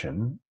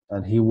transformation,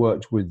 and he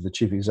worked with the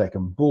chief exec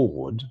and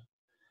board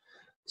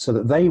so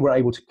that they were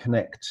able to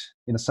connect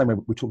in the same way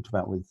we talked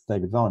about with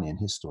David Varney and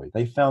his story.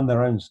 They found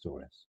their own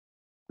stories.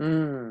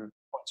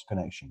 Points of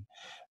connection.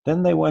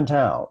 Then they went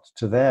out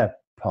to their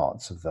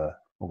parts of the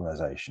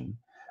organization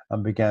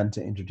and began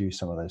to introduce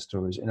some of those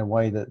stories in a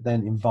way that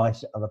then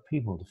invited other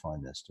people to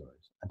find their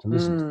stories and to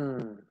listen to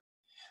them.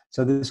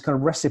 So there's kind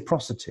of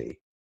reciprocity.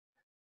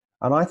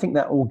 And I think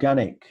that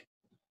organic,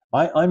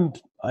 I'm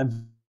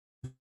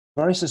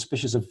very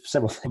suspicious of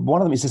several things.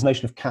 One of them is this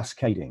notion of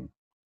cascading,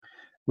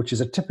 which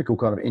is a typical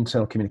kind of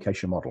internal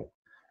communication model.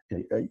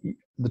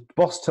 The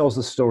boss tells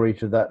the story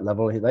to that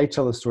level, they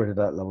tell the story to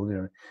that level.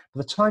 By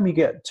the time you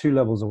get 2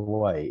 levels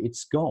away,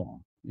 it's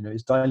gone.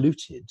 It's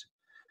diluted,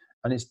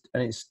 and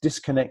it's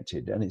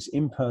disconnected, and it's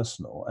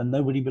impersonal, and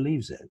nobody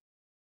believes it.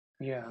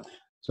 Yeah.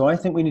 So I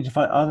think we need to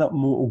find other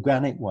more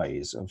organic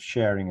ways of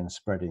sharing and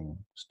spreading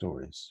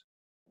stories,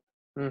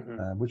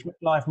 which make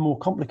life more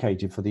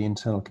complicated for the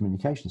internal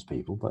communications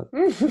people. But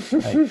hey,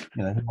 who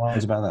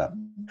worries about that?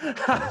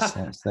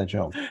 That's their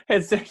job.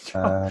 It's their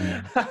job.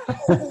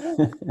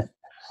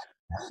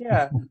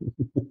 Yeah,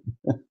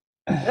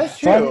 that's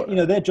true.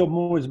 So, their job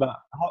more is about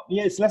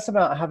it's less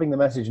about having the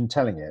message and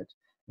telling it,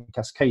 and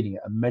cascading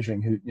it, and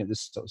measuring who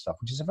this sort of stuff,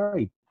 which is a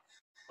very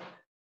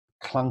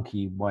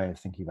clunky way of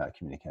thinking about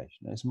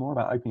communication. It's more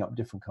about opening up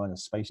different kind of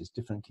spaces,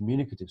 different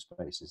communicative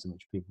spaces in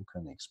which people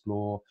can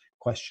explore,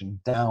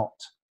 question, doubt,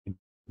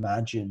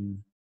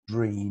 imagine,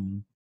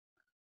 dream,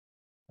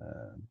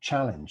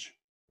 challenge.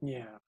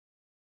 Yeah.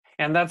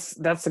 And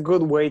that's a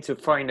good way to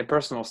find a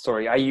personal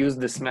story. I use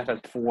this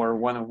method for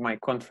one of my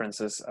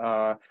conferences.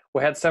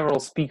 We had several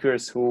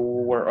speakers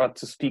who were out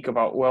to speak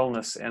about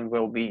wellness and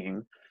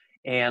well-being.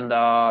 And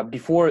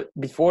before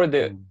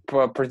the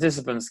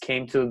participants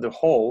came to the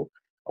hall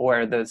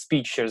where the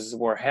speeches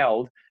were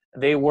held,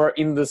 they were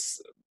in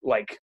this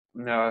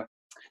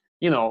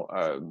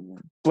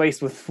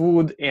place with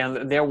food,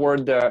 and there were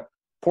the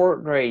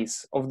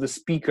portraits of the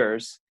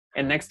speakers,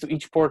 and next to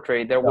each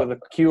portrait there was a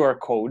QR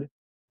code.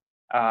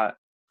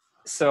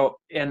 So,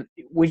 and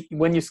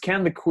when you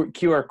scan the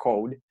QR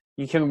code,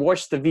 you can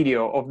watch the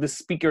video of the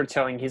speaker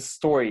telling his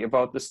story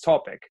about this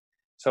topic.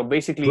 So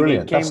basically,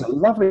 brilliant. they came. That's a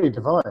lovely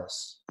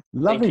device.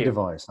 Lovely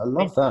device. I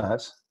love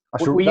that.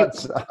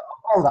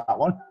 I'll that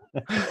one.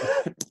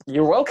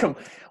 You're welcome.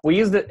 We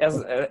used it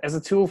as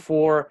a tool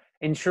for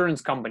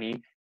insurance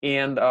company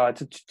and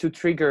to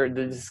trigger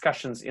the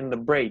discussions in the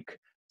break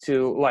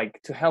to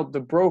help the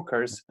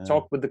brokers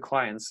talk with the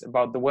clients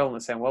about the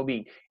wellness and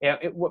well-being. And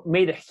it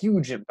made a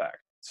huge impact.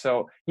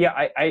 So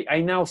yeah,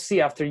 I now see,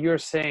 after you're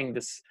saying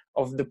this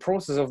of the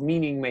process of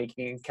meaning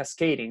making and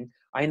cascading,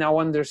 I now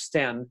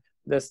understand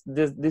this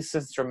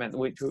instrument,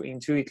 which you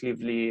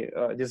intuitively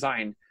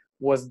designed,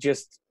 was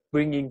just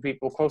bringing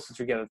people closer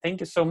together. Thank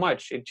you so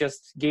much. It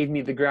just gave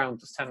me the ground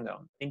to stand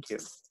on. Thank you.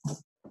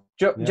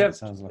 Yeah, Jeff,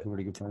 sounds like a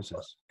really good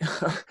process.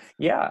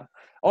 Yeah.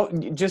 Oh,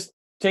 just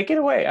take it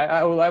away.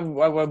 I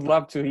would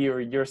love to hear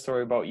your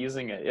story about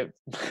using it.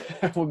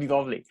 It would be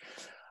lovely.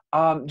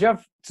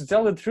 Jeff, to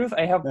tell the truth,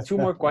 I have 2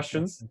 more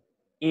questions,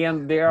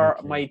 and they are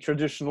my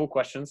traditional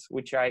questions,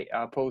 which I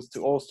pose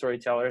to all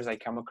storytellers I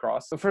come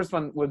across. The first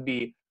one would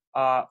be,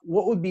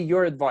 what would be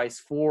your advice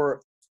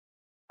for,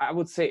 I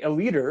would say, a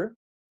leader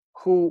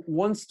who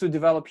wants to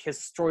develop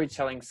his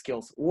storytelling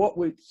skills? What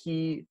would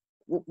you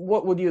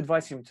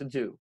advise him to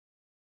do?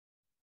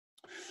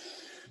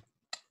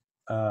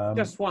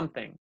 Just one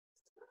thing.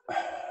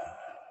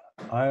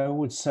 I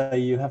would say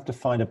you have to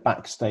find a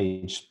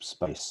backstage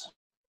space.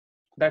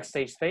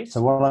 Backstage space?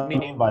 So what I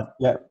mean by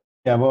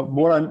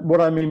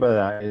what I mean by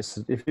that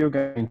is, if you're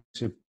going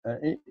to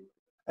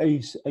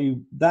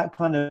that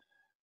kind of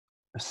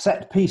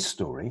set piece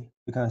story,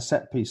 the kind of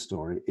set piece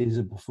story is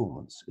a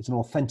performance. It's an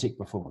authentic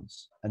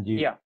performance, and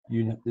if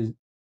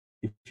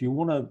you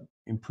want to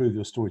improve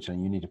your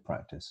storytelling, you need to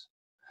practice,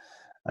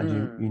 and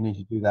you need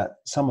to do that,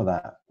 some of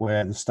that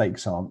where the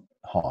stakes aren't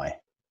high.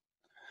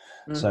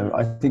 So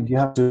I think you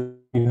have to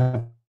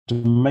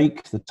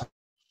make the time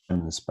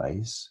and the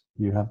space.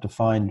 You have to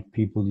find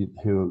people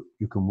who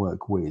you can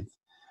work with,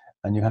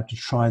 and you have to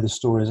try the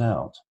stories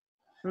out.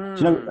 Do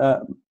you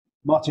know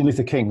Martin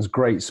Luther King's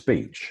great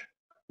speech?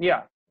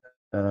 Yeah.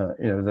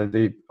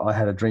 The I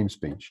Had a Dream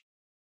speech.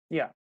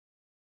 Yeah.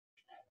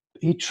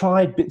 He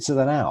tried bits of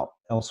that out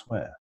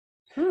elsewhere.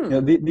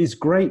 These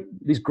great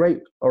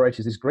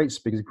orators, these great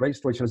speakers, great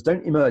storytellers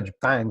don't emerge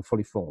bang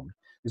fully formed.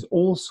 There's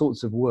all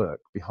sorts of work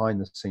behind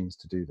the scenes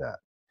to do that.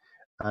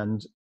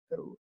 And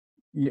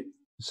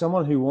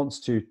someone who wants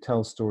to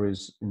tell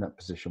stories in that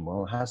position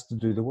well has to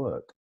do the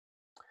work.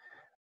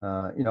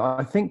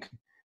 I think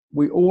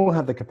we all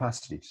have the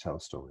capacity to tell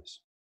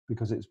stories,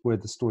 because we're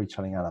the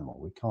storytelling animal.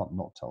 We can't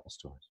not tell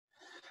stories.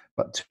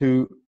 But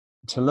to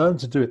learn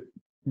to do it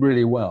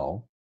really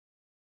well,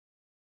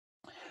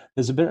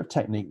 there's a bit of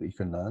technique that you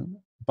can learn.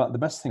 But the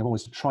best thing of all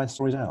is to try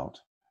stories out,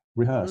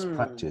 rehearse,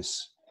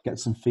 practice, get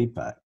some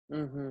feedback.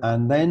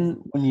 And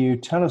then when you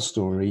tell a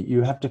story,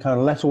 you have to kind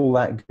of let all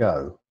that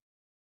go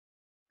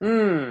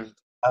and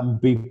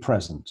be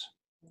present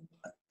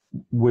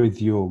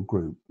with your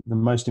group. The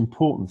most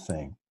important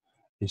thing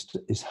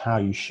is how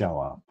you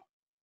show up.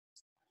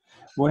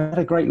 Well, I had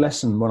a great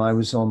lesson when I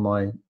was on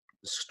my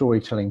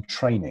storytelling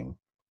training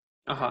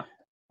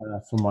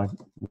from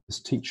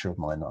this teacher of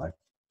mine that I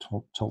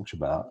talked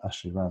about,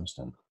 Ashley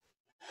Ramsden.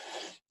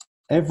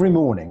 Every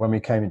morning when we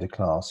came into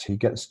class, he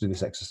gets to do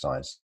this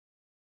exercise.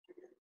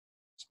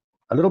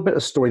 A little bit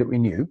of story that we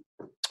knew.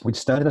 We'd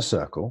stand in a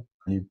circle,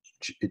 and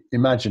you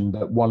imagine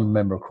that one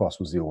member across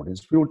was the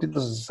audience. We all did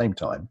this at the same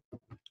time.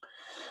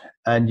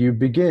 And you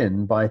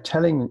begin by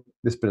telling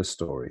this bit of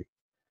story,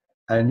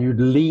 and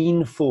you'd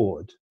lean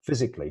forward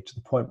physically to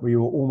the point where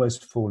you were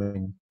almost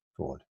falling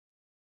forward.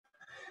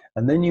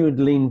 And then you would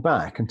lean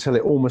back until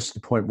it almost to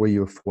the point where you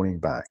were falling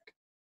back.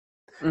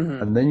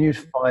 And then you'd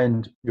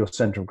find your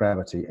center of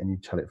gravity, and you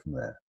tell it from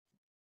there.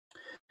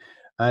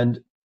 And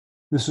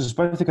this is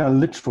both a kind of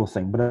literal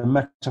thing, but a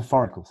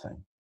metaphorical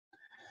thing.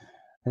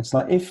 It's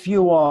like, if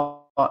you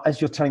are,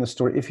 as you're telling the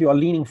story, if you are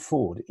leaning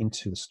forward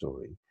into the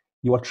story,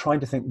 you are trying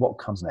to think what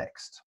comes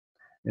next.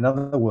 In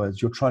other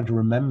words, you're trying to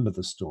remember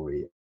the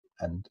story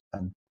and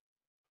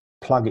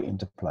plug it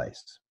into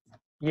place.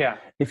 Yeah.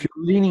 If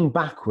you're leaning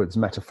backwards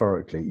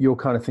metaphorically, you're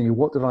kind of thinking,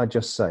 what did I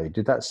just say?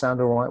 Did that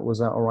sound all right? Was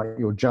that all right?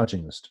 You're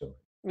judging the story.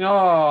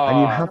 Oh, and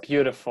you have,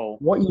 beautiful.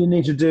 What you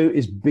need to do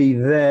is be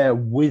there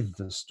with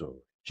the story,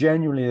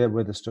 genuinely there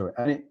with the story.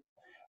 And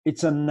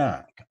it's a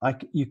knack.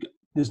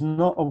 There's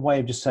not a way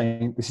of just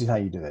saying, this is how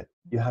you do it.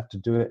 You have to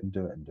do it and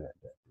do it and do it.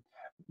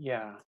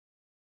 Yeah.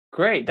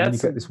 Great. And you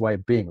get this way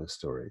of being with the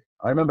story.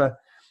 I remember,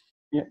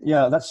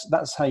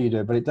 that's how you do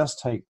it, but it does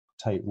take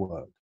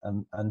work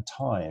and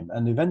time.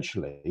 And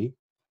eventually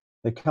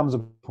there comes a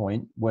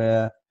point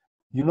where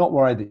you're not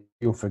worried that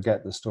you'll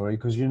forget the story,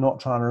 because you're not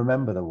trying to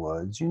remember the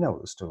words. You know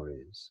what the story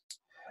is.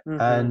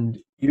 And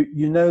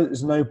you know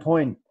there's no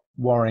point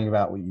worrying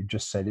about what you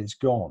just said. It's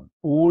gone.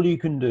 All you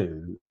can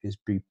do is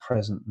be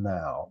present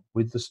now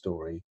with the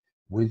story,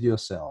 with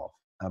yourself,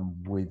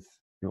 and with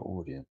your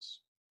audience.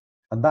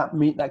 And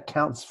that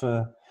counts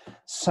for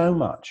so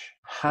much.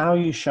 How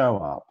you show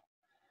up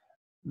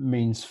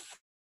means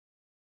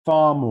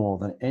far more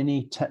than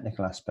any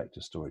technical aspect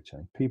of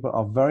storytelling. People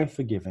are very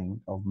forgiving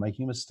of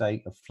making a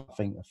mistake, of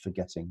fluffing, of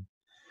forgetting,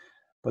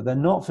 but they're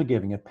not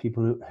forgiving of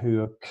people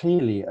who are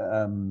clearly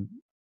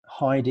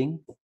hiding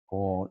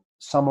or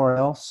somewhere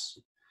else,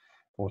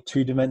 or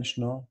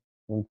two-dimensional,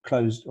 or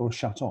closed, or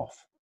shut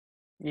off.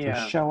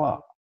 Yeah. So show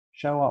up.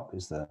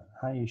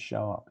 How you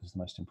show up is the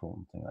most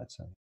important thing, I'd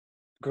say.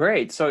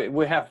 Great. So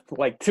we have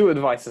like 2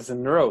 advices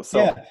in a row. So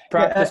Yeah.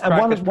 practice,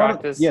 And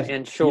practice, yes,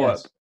 and show up.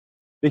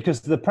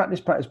 Because the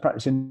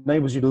practice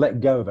enables you to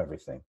let go of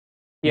everything.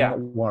 You're not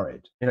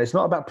worried. It's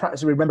not about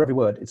practicing, remember every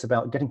word. It's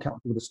about getting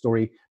comfortable with the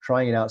story,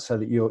 trying it out so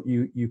that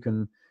you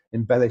can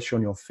embellish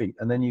on your feet.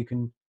 And then you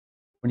can,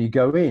 when you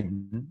go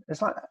in,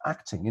 it's like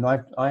acting.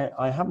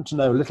 I happen to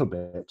know a little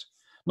bit,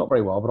 not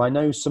very well, but I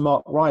know Sir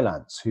Mark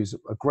Rylance, who's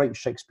a great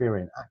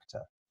Shakespearean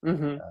actor.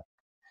 Mm-hmm.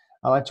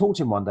 And I talked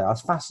to him one day. I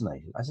was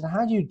fascinated. I said,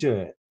 how do you do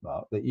it,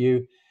 Mark,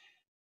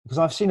 because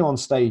I've seen him on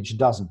stage a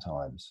dozen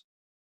times.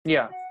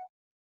 Yeah.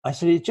 I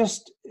said,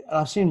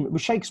 I've seen him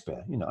with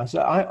Shakespeare. I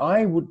said,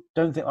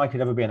 don't think I could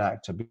ever be an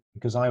actor,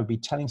 because I would be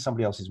telling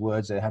somebody else's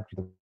words. They have to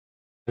be the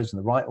words in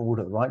the right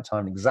order at the right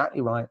time,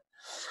 exactly right.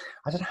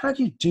 I said, how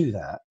do you do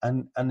that?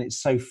 And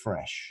it's so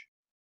fresh.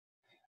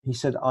 He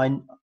said,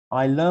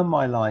 I learn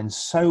my lines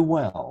so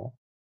well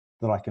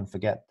that I can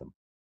forget them.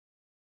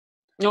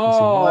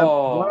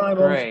 Oh,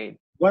 great.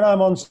 When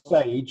I'm on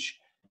stage,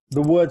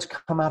 the words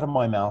come out of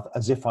my mouth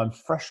as if I'm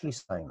freshly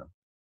saying them.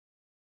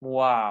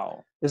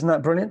 Wow. Isn't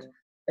that brilliant?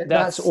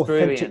 That's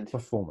authentic brilliant.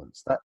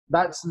 Performance.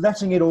 That's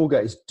letting it all go.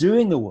 It's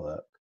doing the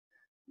work,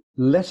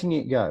 letting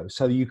it go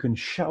so you can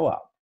show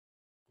up,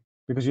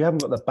 because you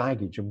haven't got the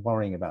baggage of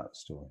worrying about the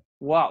story.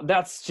 Wow,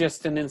 that's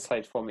just an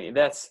insight for me.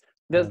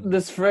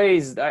 This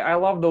phrase, I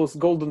love those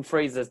golden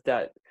phrases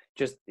that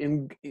just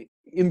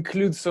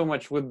include so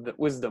much with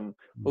wisdom.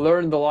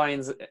 Learn the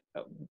lines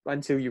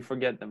until you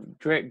forget them.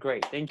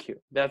 Great. Thank you.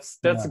 That's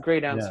a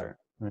great answer.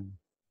 Yeah.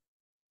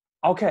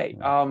 Okay,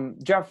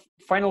 Geoff,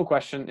 final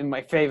question, and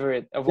my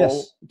favorite of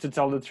all, to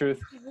tell the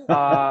truth.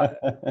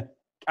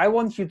 I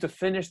want you to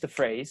finish the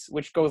phrase,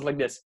 which goes like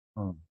this.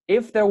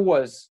 If there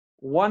was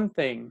one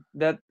thing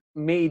that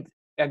made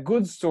a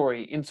good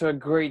story into a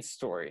great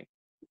story,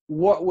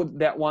 what would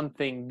that one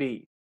thing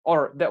be?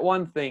 Or that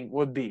one thing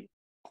would be?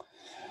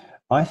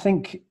 I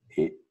think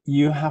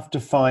you have to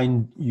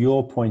find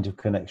your point of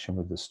connection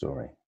with the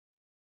story.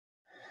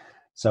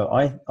 So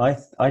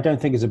I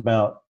don't think it's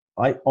about,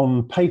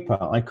 on paper,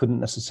 I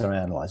couldn't necessarily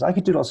analyze. I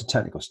could do lots of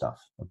technical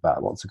stuff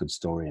about what's a good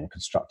story and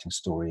constructing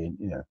story, and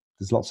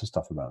there's lots of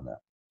stuff around that.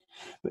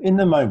 But in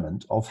the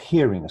moment of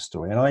hearing a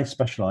story, and I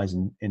specialize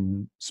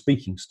in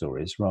speaking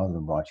stories rather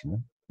than writing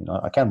them.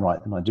 I can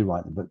write them, I do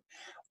write them, but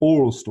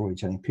oral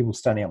storytelling, people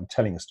standing up and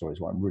telling a story, is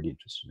what I'm really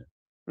interested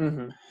in.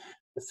 Mm-hmm.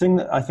 The thing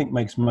that I think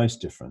makes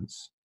most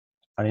difference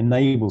and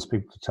enables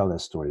people to tell their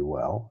story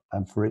well,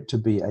 and for it to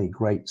be a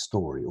great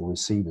story or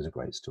received as a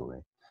great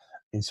story,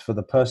 is for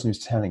the person who's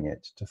telling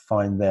it to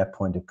find their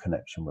point of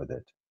connection with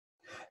it.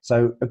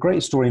 So a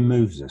great story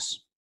moves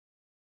us,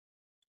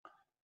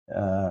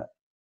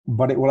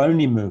 but it will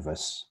only move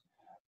us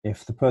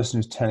if the person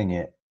who's telling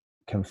it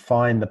can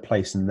find the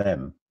place in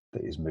them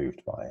that is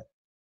moved by it.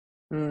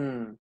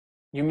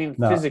 You mean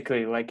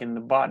physically, like in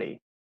the body?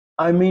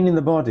 I mean in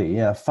the body,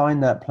 yeah.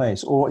 Find that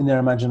place, or in their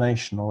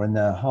imagination, or in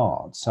their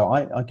heart. So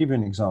I'll give you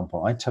an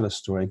example. I tell a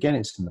story, again,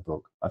 it's in the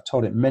book. I've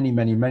told it many,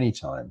 many, many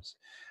times.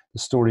 The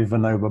story of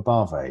Vinoba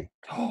Bhave.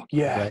 Oh,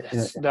 yeah,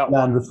 that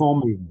land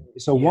reform movement.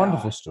 It's a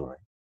wonderful story.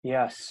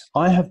 Yes.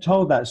 I have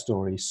told that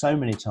story so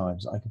many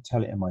times I could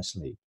tell it in my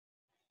sleep.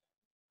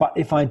 But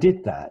if I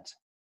did that,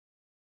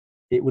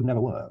 it would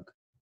never work.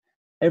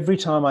 Every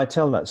time I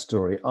tell that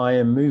story, I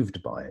am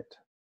moved by it.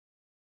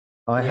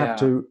 I have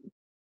to,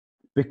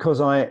 because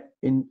I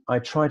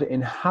try to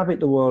inhabit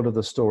the world of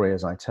the story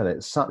as I tell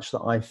it, such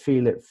that I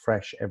feel it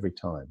fresh every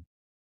time.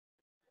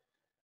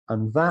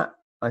 And that,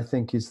 I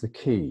think, is the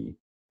key.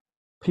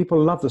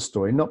 People love the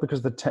story, not because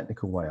of the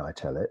technical way I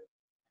tell it.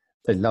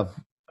 They love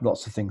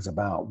lots of things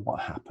about what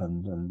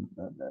happened, and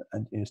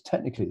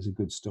technically it's a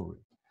good story.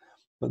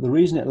 But the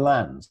reason it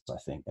lands, I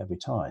think, every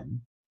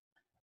time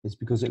is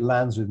because it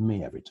lands with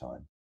me every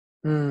time.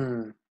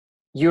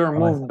 You're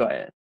moved by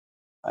it.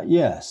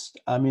 Yes.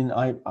 I mean,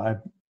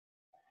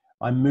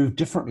 I move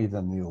differently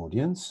than the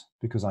audience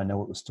because I know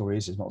what the story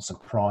is. It's not a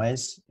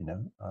surprise,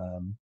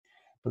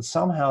 but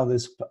somehow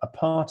there's a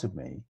part of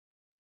me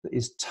that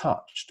is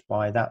touched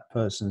by that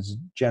person's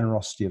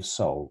generosity of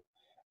soul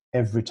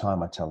every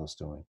time I tell the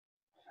story.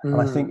 And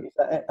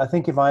I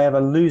think if I ever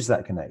lose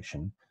that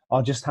connection,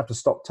 I'll just have to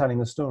stop telling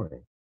the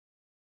story.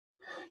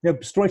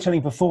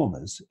 Storytelling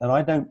performers, and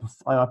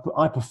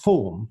I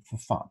perform for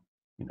fun,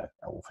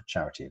 or for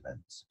charity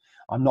events.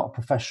 I'm not a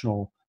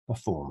professional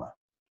performer.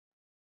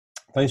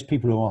 Those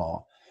people who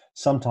are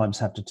sometimes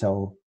have to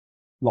tell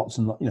lots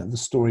and the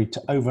story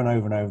over and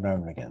over and over and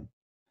over again.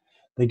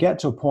 They get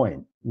to a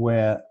point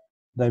where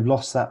they've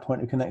lost that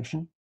point of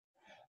connection.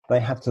 they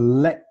have to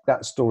let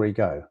that story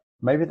go.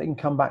 Maybe they can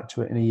come back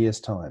to it in a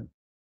year's time.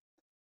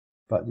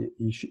 But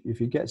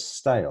if you get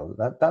stale,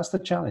 that's the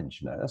challenge.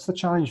 You know, that's the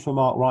challenge for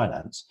Mark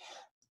Rylance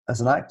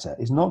as an actor.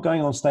 Is not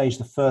going on stage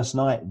the first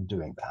night and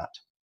doing that.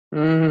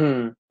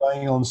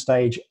 Going on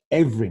stage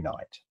every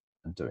night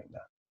and doing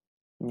that.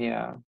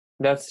 Yeah,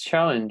 that's a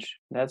challenge.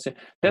 That's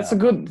a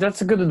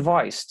good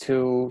advice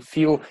to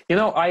feel. You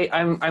know,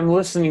 I'm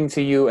listening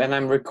to you and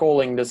I'm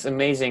recalling this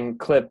amazing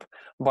clip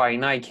by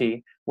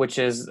Nike, which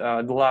is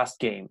the last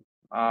game.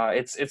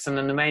 It's an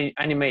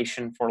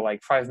animation for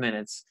like 5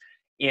 minutes.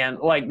 And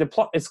like the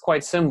plot is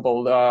quite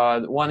simple.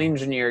 One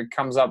engineer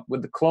comes up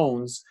with the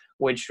clones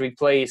which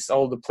replace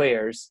all the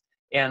players,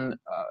 and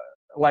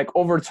like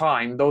over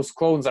time, those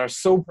clones are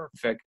so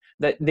perfect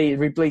that they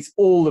replace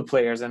all the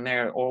players, and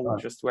they're all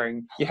just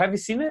wearing. Have you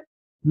seen it?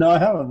 No, I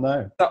haven't.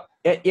 No. So,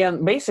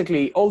 and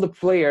basically, all the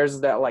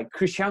players that like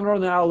Cristiano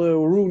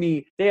Ronaldo,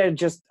 Rooney, they are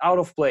just out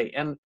of play,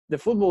 and the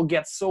football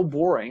gets so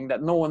boring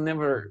that no one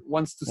ever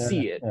wants to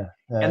see it.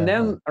 And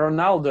then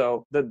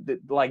Ronaldo,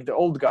 the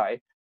old guy,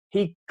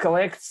 he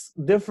collects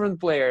different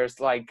players,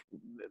 like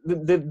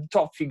the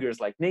top figures,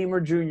 like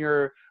Neymar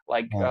Jr.,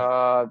 like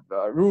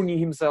Rooney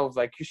himself,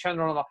 like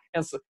Cristiano Ronaldo,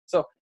 and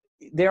so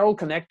they're all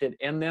connected.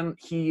 And then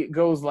he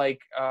goes like,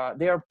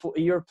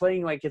 you're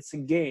playing like it's a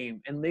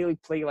game, and they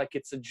play like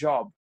it's a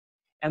job,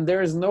 and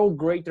there is no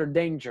greater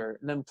danger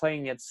than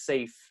playing it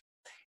safe.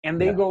 And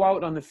they go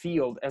out on the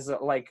field as a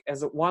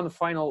one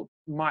final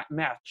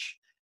match.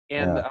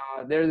 And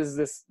there is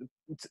this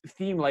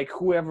theme, like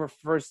whoever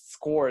first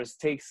scores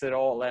takes it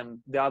all, and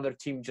the other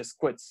team just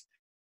quits.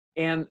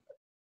 And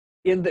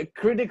in the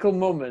critical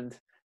moment,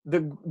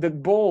 the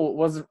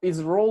ball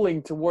is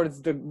rolling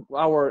towards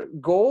our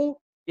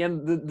goal,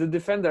 and the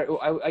defender,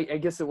 I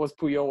guess it was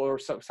Puyol or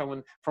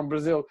someone from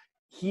Brazil,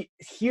 he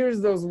hears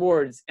those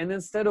words, and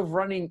instead of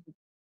running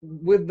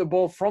with the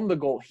ball from the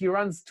goal, he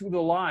runs to the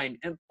line,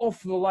 and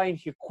off the line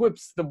he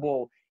quips the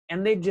ball.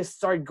 And they just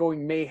start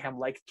going mayhem,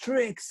 like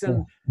tricks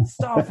and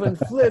stuff and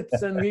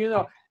flips and,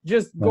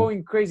 just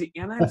going crazy.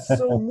 And I'm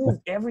so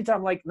moved every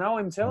time. Like now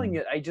I'm telling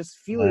it, I just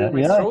feel it in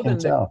my throat, and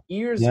the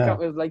ears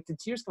come, like the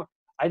tears come.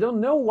 I don't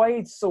know why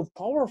it's so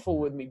powerful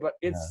with me, but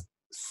it's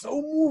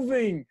so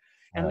moving.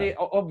 And they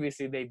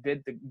obviously they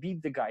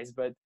beat the guys,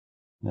 but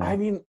I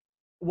mean,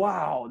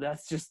 wow,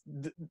 that's just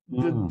the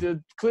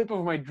clip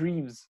of my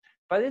dreams.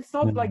 But it's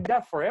not like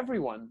that for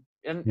everyone.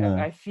 And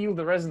I feel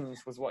the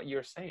resonance with what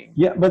you're saying.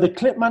 Yeah, but the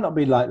clip might not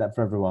be like that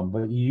for everyone,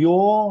 but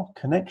your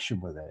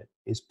connection with it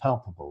is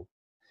palpable.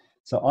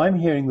 So I'm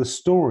hearing the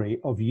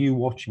story of you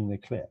watching the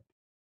clip,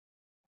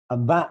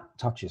 and that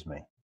touches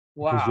me.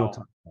 Wow. You're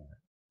touched by it.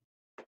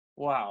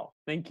 Wow.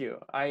 Thank you.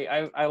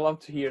 I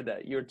love to hear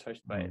that you're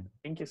touched by it.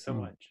 Thank you so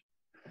much.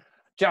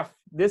 Geoff,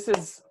 this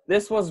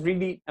was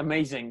really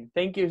amazing.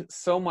 Thank you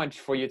so much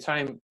for your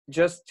time.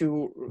 Just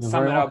to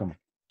sum it up,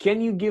 can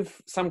you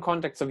give some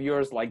contacts of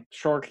yours, like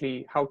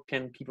shortly? How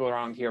can people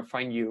around here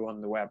find you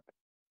on the web?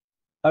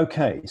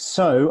 Okay,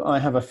 so I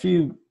have a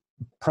few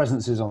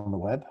presences on the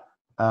web.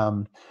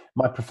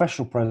 My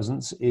professional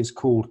presence is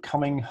called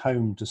Coming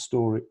Home to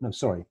Story. No,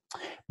 sorry.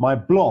 My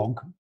blog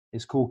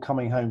is called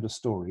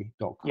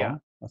comingHomeToStory.com. Yeah.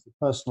 That's a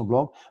personal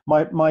blog.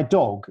 My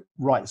dog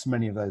writes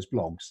many of those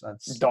blogs.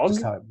 That's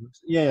just how it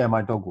works. Yeah,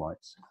 my dog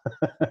writes.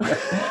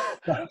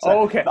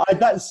 Okay.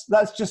 That's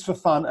just for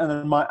fun, and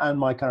then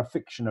my kind of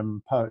fiction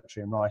and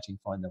poetry and writing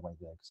find their way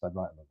there because I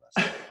write all of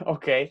that.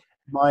 Okay.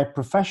 My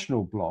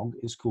professional blog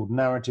is called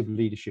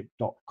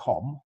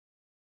narrativeleadership.com.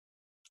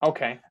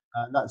 Okay.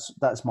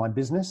 That's my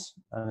business,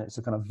 and it's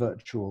a kind of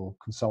virtual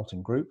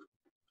consulting group.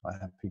 I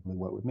have people who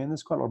work with me, and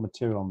there's quite a lot of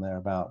material on there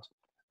about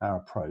our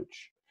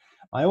approach.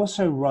 I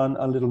also run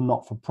a little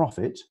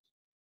not-for-profit,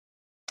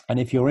 and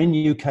if you're in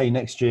the UK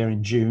next year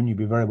in June, you'd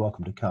be very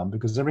welcome to come,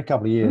 because every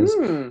couple of years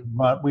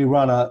we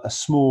run a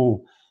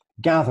small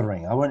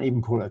gathering. I won't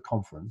even call it a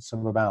conference,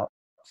 of about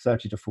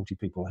 30 to 40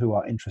 people who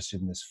are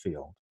interested in this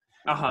field.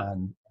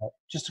 And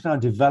just to kind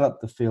of develop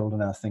the field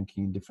and our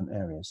thinking in different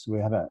areas. So we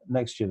have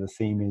next year, the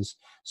theme is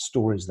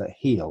Stories That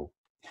Heal,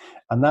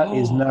 and that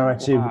is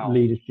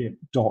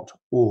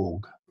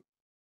narrativeleadership.org.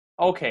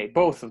 Okay,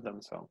 both of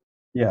them. So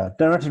yeah,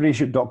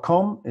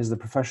 narrativeleadership.com is the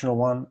professional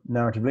one.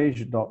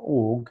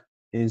 Narrativeleadership.org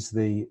is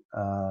the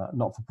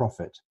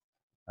not-for-profit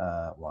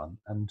one,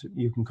 and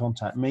you can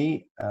contact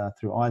me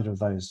through either of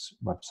those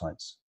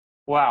websites.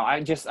 Wow,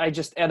 I just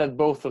added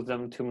both of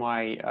them to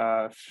my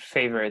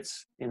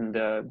favorites in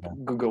the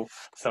Google.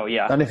 So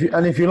yeah. And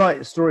if you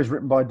like stories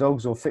written by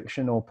dogs or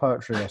fiction or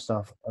poetry or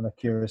stuff and are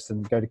curious,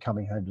 then go to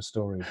Coming Home to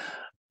Story.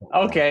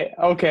 Okay,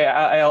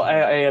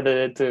 I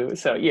added it too.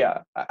 So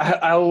yeah,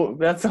 I'll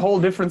that's a whole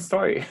different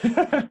story.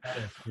 Yeah,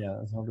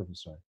 that's a whole different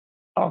story.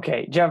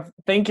 Okay, Geoff,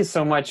 thank you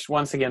so much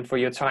once again for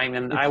your time,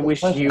 and I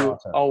wish you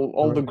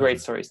all the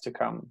great stories to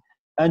come.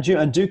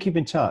 And do keep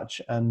in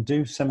touch, and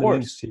do send me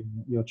links to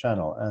your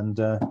channel. And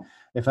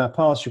if our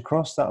paths should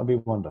cross, that would be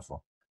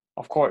wonderful.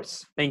 Of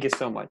course. Thank you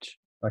so much.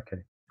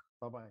 Okay.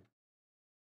 Bye-bye.